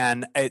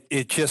 and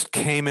it just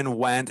came and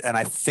went. And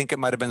I think it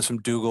might have been some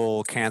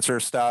Dougal cancer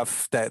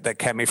stuff that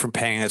kept me from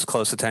paying as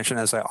close attention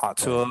as I ought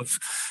to have.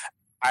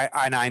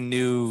 I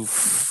knew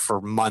for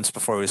months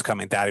before he was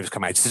coming that he was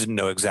coming. I just didn't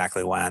know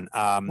exactly when.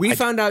 We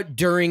found out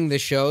during the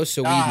show,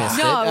 so we missed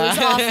it. No, it was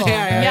awful.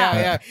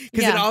 Yeah.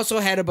 Because it also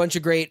had a bunch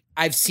of great.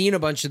 I've seen a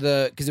bunch of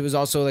because it was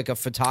also like a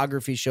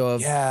photography show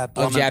of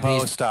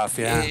Japanese stuff.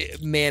 Yeah,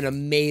 man,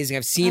 amazing.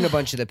 I've seen a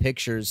bunch of the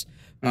pictures,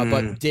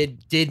 but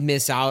did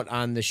miss out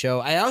on the show.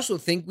 I also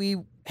think we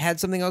had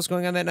something else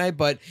going on that night,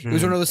 but it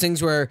was one of those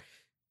things where.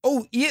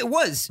 Oh, yeah, it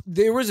was.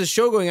 There was a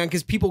show going on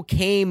because people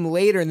came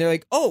later and they're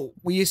like, "Oh,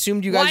 we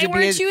assumed you guys Why would be."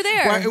 Weren't you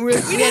there? We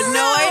had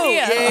no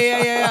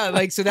idea. Yeah.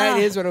 Like, so that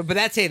is what. But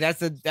that's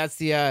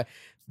the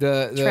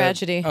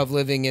tragedy of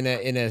living in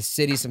a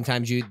city.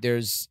 Sometimes it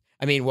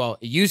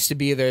used to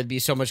be there'd be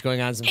so much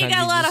going on. Sometimes you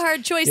got a lot of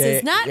hard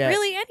choices. Not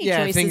really any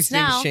choices things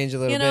now. Things change a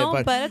little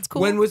bit, but it's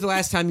cool. When was the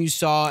last time you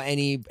saw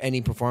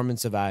any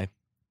performance of I?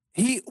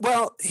 He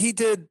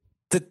did.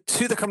 The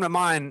two that come to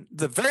mind,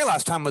 the very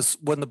last time was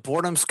when the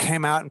Boredoms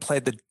came out and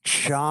played the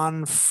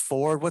John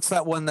Ford. What's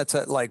that one that's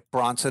at like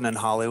Bronson and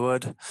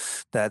Hollywood?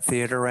 That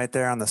theater right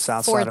there on the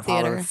south side of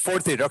Hollywood.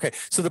 Ford Theater. Okay.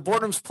 So the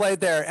Boredoms played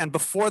there. And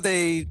before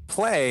they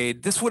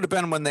played, this would have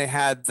been when they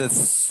had the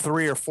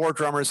 3 or 4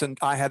 drummers and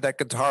I had that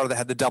guitar that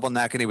had the double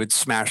neck and he would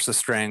smash the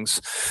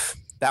strings.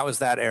 That was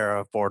that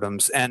era of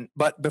Boredoms.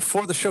 But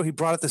before the show, he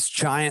brought out this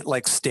giant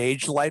like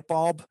stage light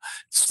bulb.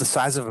 It's the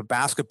size of a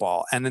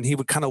basketball. And then he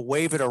would kind of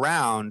wave it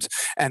around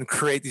and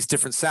create these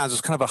different sounds. It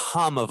was kind of a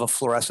hum of a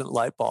fluorescent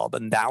light bulb.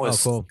 And that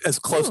was as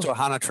close to a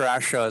Hana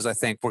Trash show as I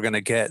think we're going to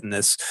get in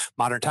this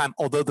modern time.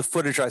 Although the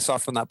footage I saw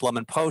from that Blum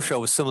and Poe show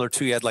was similar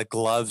to, he had like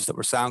gloves that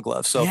were sound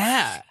gloves. So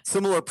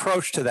similar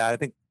approach to that. I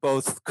think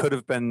both could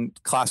have been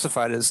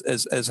classified as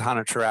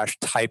Hana Trash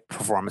type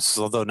performances,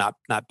 although not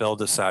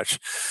billed as such.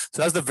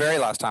 So that was the very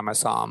last time I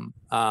saw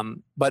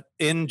him. But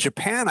in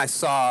Japan, I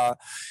saw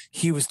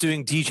he was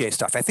doing DJ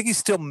stuff. I think he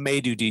still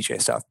may do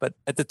DJ stuff, but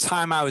at the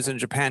time I was in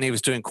Japan, he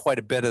was doing quite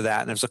a bit of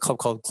that. And there was a club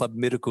called Club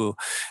Miruku,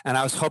 and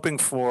I was hoping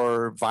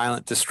for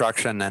Violent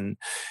Destruction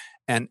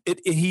and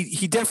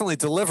he definitely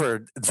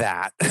delivered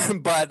that,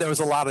 but there was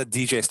a lot of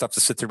DJ stuff to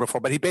sit through before.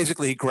 But he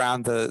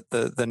ground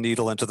the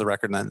needle into the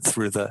record and then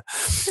threw the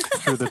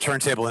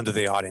turntable into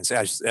the audience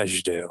as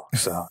you do.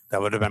 So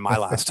that would have been my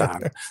last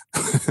time.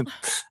 How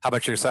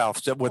about yourself?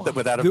 Would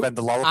that have been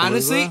the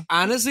Lollapalooza?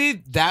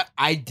 Honestly, that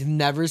I've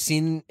never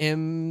seen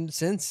him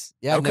since.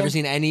 Yeah, I've never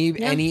seen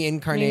any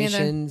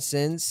incarnation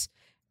since.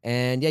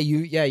 And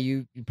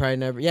you probably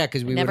never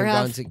because we would have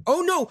gone to.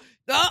 Oh no.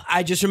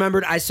 I just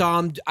remembered I saw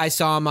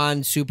him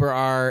on Super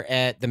R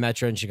at the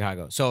Metro in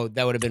Chicago. So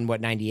that would have been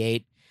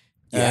 98.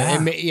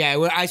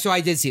 So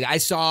I did see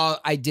that.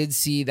 I did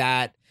see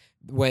that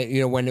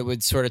when it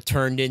would sort of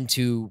turned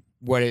into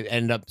what it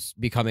ended up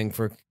becoming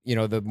for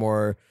the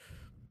more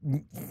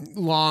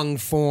long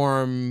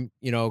form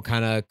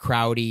kind of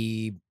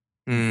crowdy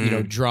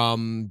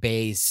drum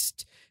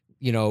based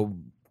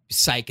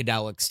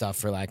psychedelic stuff,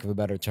 for lack of a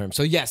better term.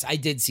 So yes, I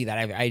did see that.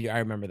 I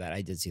remember that.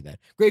 I did see that.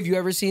 Grave, you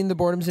ever seen the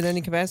Boredoms in any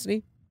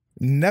capacity?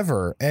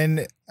 Never.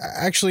 And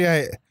actually,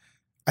 I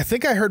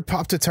think I heard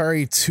Pop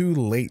Tatari too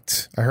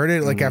late. I heard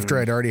it like after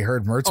I'd already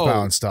heard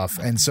Merzbow and stuff,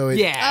 and so it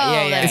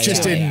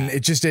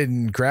just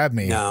didn't grab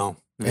me. No.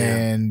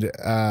 And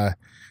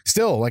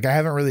still, like, I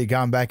haven't really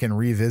gone back and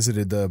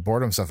revisited the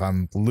Boredom stuff.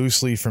 I'm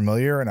loosely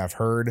familiar, and I've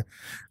heard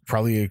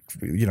probably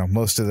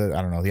most of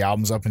the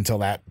albums up until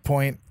that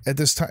point at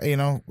this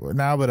time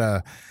now,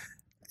 but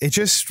it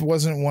just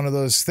wasn't one of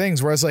those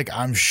things. Whereas, like,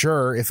 I'm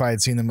sure if I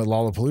had seen them at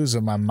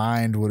Lollapalooza, my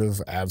mind would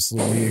have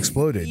absolutely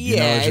exploded.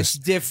 It's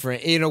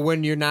different.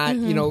 When you're not,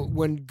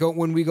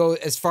 when we go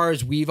as far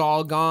as we've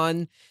all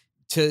gone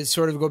to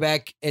sort of go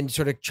back and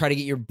sort of try to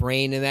get your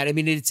brain in that. I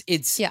mean, it's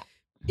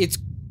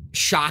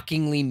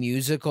shockingly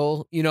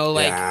musical.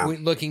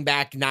 Looking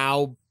back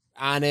now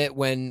on it,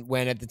 when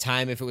at the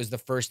time, if it was the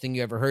first thing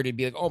you ever heard, it'd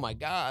be like, oh my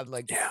God,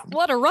 like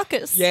what a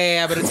ruckus.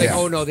 Yeah, but it's like,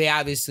 oh no, they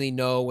obviously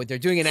know what they're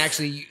doing. And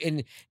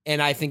actually,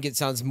 and I think it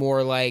sounds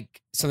more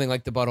like something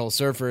like the Butthole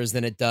Surfers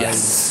than it does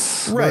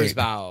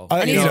Merzbow.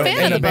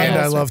 And a band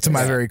I love to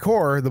my very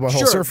core, the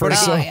Butthole Surfers.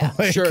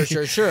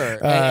 Sure.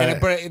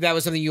 But that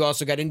was something you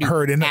also got into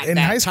heard in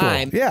high school.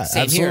 Time. Yeah,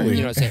 same absolutely.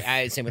 Here.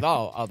 Same with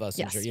all of us.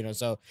 Yes. I'm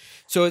sure.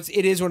 So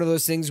it is one of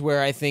those things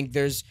where I think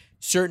there's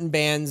certain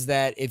bands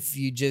that if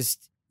you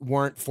just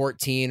weren't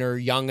 14 or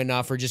young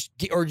enough or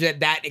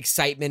that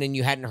excitement and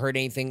you hadn't heard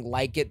anything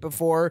like it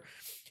before,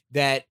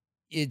 that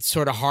it's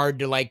sort of hard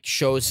to like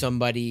show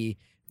somebody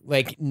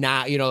like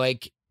now, I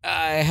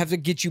have to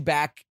get you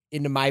back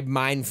into my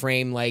mind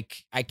frame.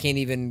 Like I can't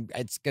even,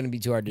 it's going to be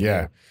too hard to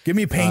do. Give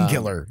me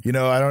Painkiller. I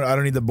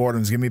don't need the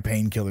Boredoms. Give me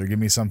Painkiller. Give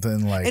me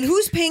something like. And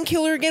who's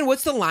Painkiller again?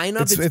 What's the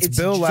lineup? It's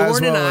Bill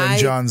Laszlo and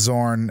John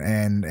Zorn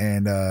and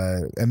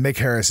Mick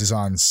Harris is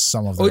on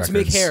some of the records.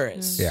 It's Mick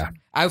Harris. Yeah.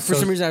 For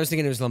some reason I was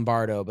thinking it was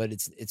Lombardo, but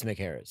it's Mick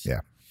Harris.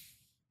 Yeah.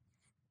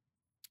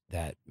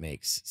 That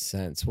makes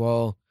sense.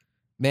 Well,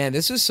 man,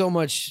 this is so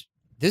much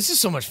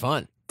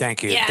fun.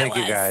 Thank you. Yeah, Thank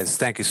you guys.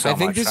 Thank you so much. I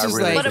think this is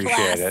really like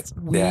appreciate it.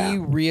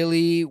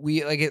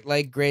 We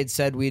like Grade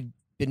said, we'd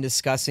been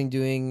discussing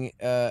doing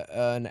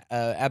an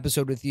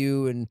episode with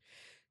you and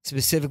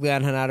specifically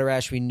on Hanada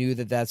Rash. We knew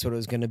that that's what it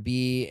was going to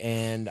be.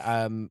 And,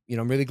 I'm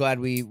really glad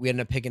we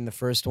ended up picking the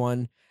first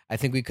one. I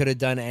think we could have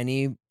done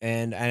any.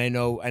 And I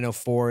know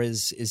 4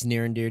 is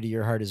near and dear to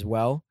your heart as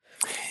well.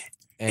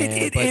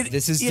 But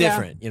this is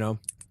different,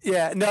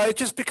 Yeah, no, it's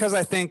just because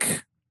I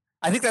think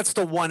that's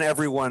the one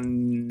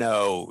everyone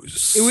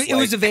knows. It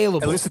was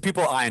available. At least the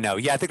people I know.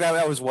 Yeah, I think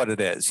that was what it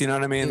is. You know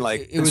what I mean?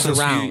 It was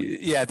around.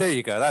 Yeah, there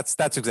you go. That's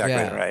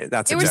exactly right.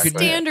 That's it was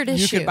standard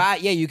issue. You could buy.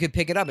 Yeah, you could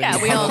pick it up.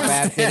 Yeah, we all.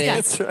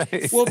 That's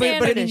right. Well, but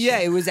I mean,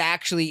 it was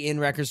actually in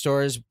record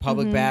stores.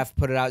 Public BAF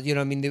put it out. You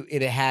know, I mean,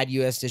 it had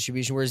U.S.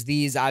 distribution. Whereas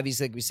these,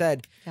 obviously, like we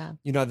said,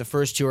 the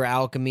first 2 are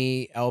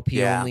Alchemy,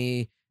 LP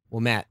only.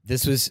 Well, Matt,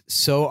 this was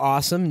so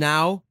awesome.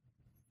 Now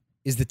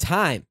is the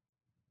time.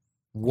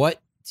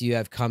 What do you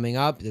have coming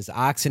up? There's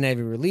Oxen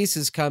Heavy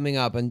releases coming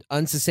up, and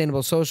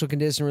Unsustainable Social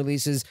Condition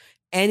releases.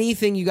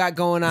 Anything you got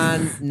going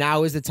on,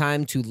 now is the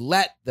time to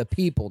let the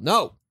people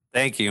know.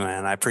 Thank you,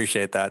 man. I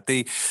appreciate that.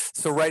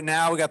 So right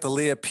now we got the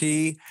Leah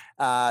P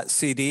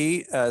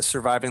CD,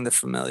 Surviving the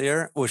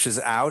Familiar, which is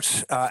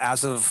out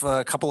as of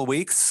a couple of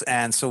weeks.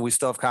 And so we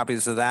still have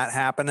copies of that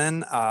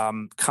happening.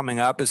 Coming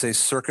up is a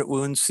Circuit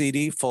Wound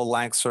CD,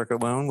 full-length Circuit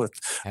Wound with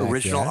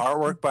original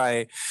artwork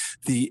by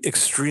the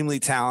extremely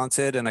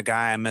talented and a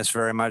guy I miss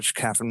very much,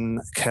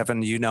 Kevin,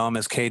 you know him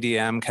as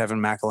KDM, Kevin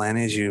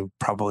McElhaney, as you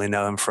probably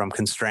know him from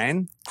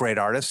Constrain. Great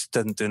artist,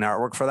 doesn't do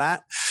artwork for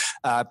that.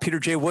 Peter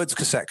J. Woods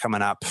cassette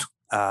coming up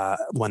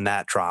when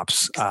that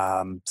drops.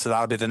 So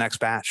that'll be the next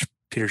batch.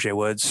 Peter J.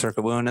 Woods,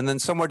 Circuit Wound. And then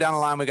somewhere down the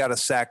line, we got a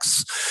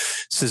Sex,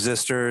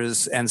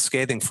 Sisters, and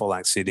Scathing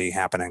full-length CD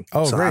happening.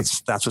 Oh, so great.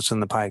 That's what's in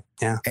the pipe.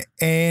 Yeah.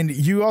 And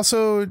you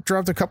also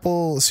dropped a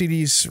couple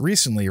CDs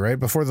recently, right?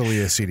 Before the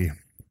Leah CD.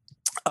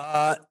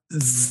 On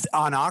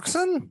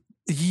Oxen?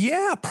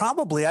 Yeah,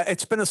 probably.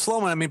 It's been a slow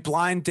one. I mean,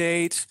 Blind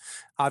Date,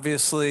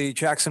 obviously,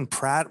 Jackson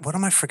Pratt. What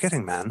am I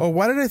forgetting, man? Oh,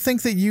 why did I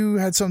think that you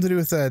had something to do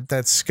with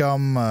that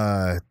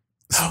Scum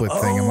split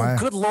thing?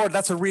 Good Lord.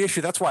 That's a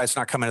reissue. That's why it's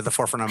not coming to the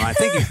forefront of mind.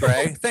 Thank you,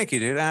 Gray. Thank you,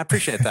 dude. I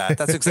appreciate that.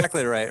 That's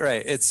exactly right.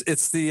 Right.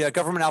 It's the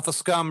Government Alpha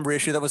Scum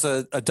reissue. That was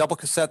a double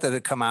cassette that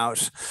had come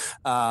out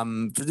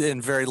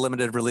in very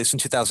limited release in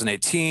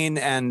 2018.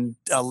 And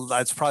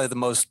it's probably the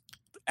most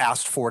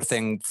asked for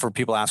thing for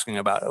people asking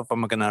about if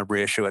I'm going to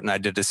reissue it. And I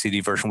did a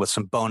CD version with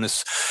some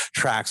bonus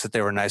tracks that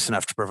they were nice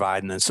enough to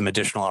provide, and then some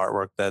additional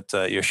artwork that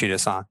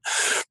Yoshida-san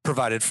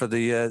provided for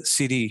the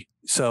CD.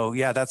 So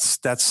yeah, that's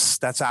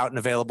out and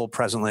available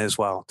presently as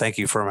well. Thank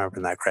you for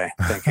remembering that, Gray.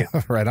 Thank you.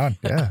 Right on.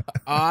 Yeah.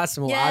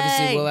 Awesome. Well,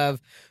 obviously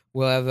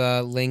we'll have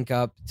a link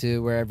up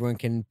to where everyone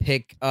can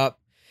pick up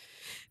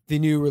the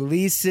new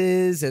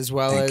releases, as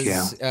well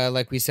as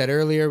like we said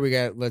earlier, we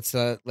got let's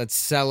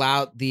sell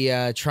out the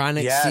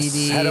Tronics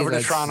CD. Head over to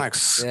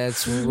Tronics.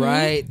 That's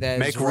right.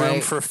 Make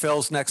room for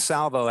Phil's next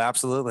salvo.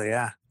 Absolutely,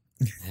 yeah.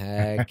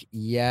 Heck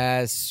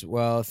yes.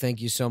 Well, thank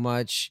you so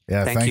much.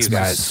 Yeah, thank you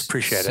guys.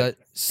 Appreciate it.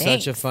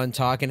 Such a fun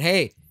talk. And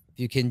hey, if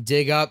you can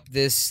dig up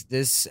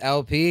this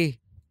LP,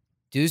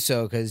 do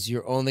so, because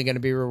you're only going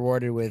to be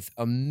rewarded with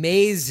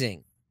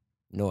amazing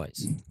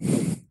noise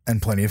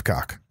and plenty of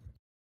cock.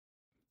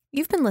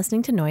 You've been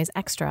listening to Noise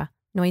Extra.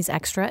 Noise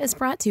Extra is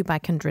brought to you by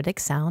Chondritic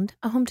Sound,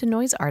 a home to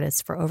noise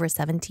artists for over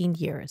 17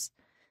 years.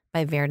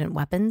 By Verdant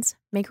Weapons,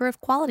 maker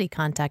of quality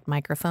contact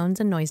microphones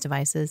and noise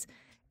devices,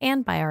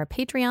 and by our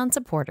Patreon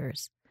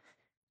supporters.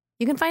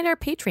 You can find our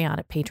Patreon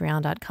at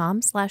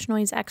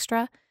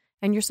patreon.com/noiseextra,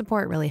 and your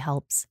support really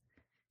helps.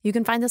 You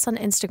can find us on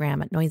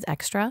Instagram at Noise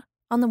Extra,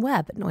 on the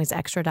web at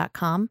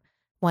noiseextra.com,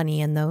 1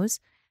 E in those,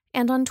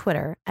 and on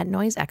Twitter at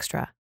Noise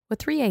Extra, with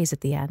 3 A's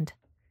at the end.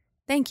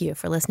 Thank you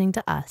for listening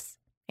to us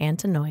and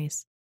to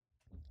Noise.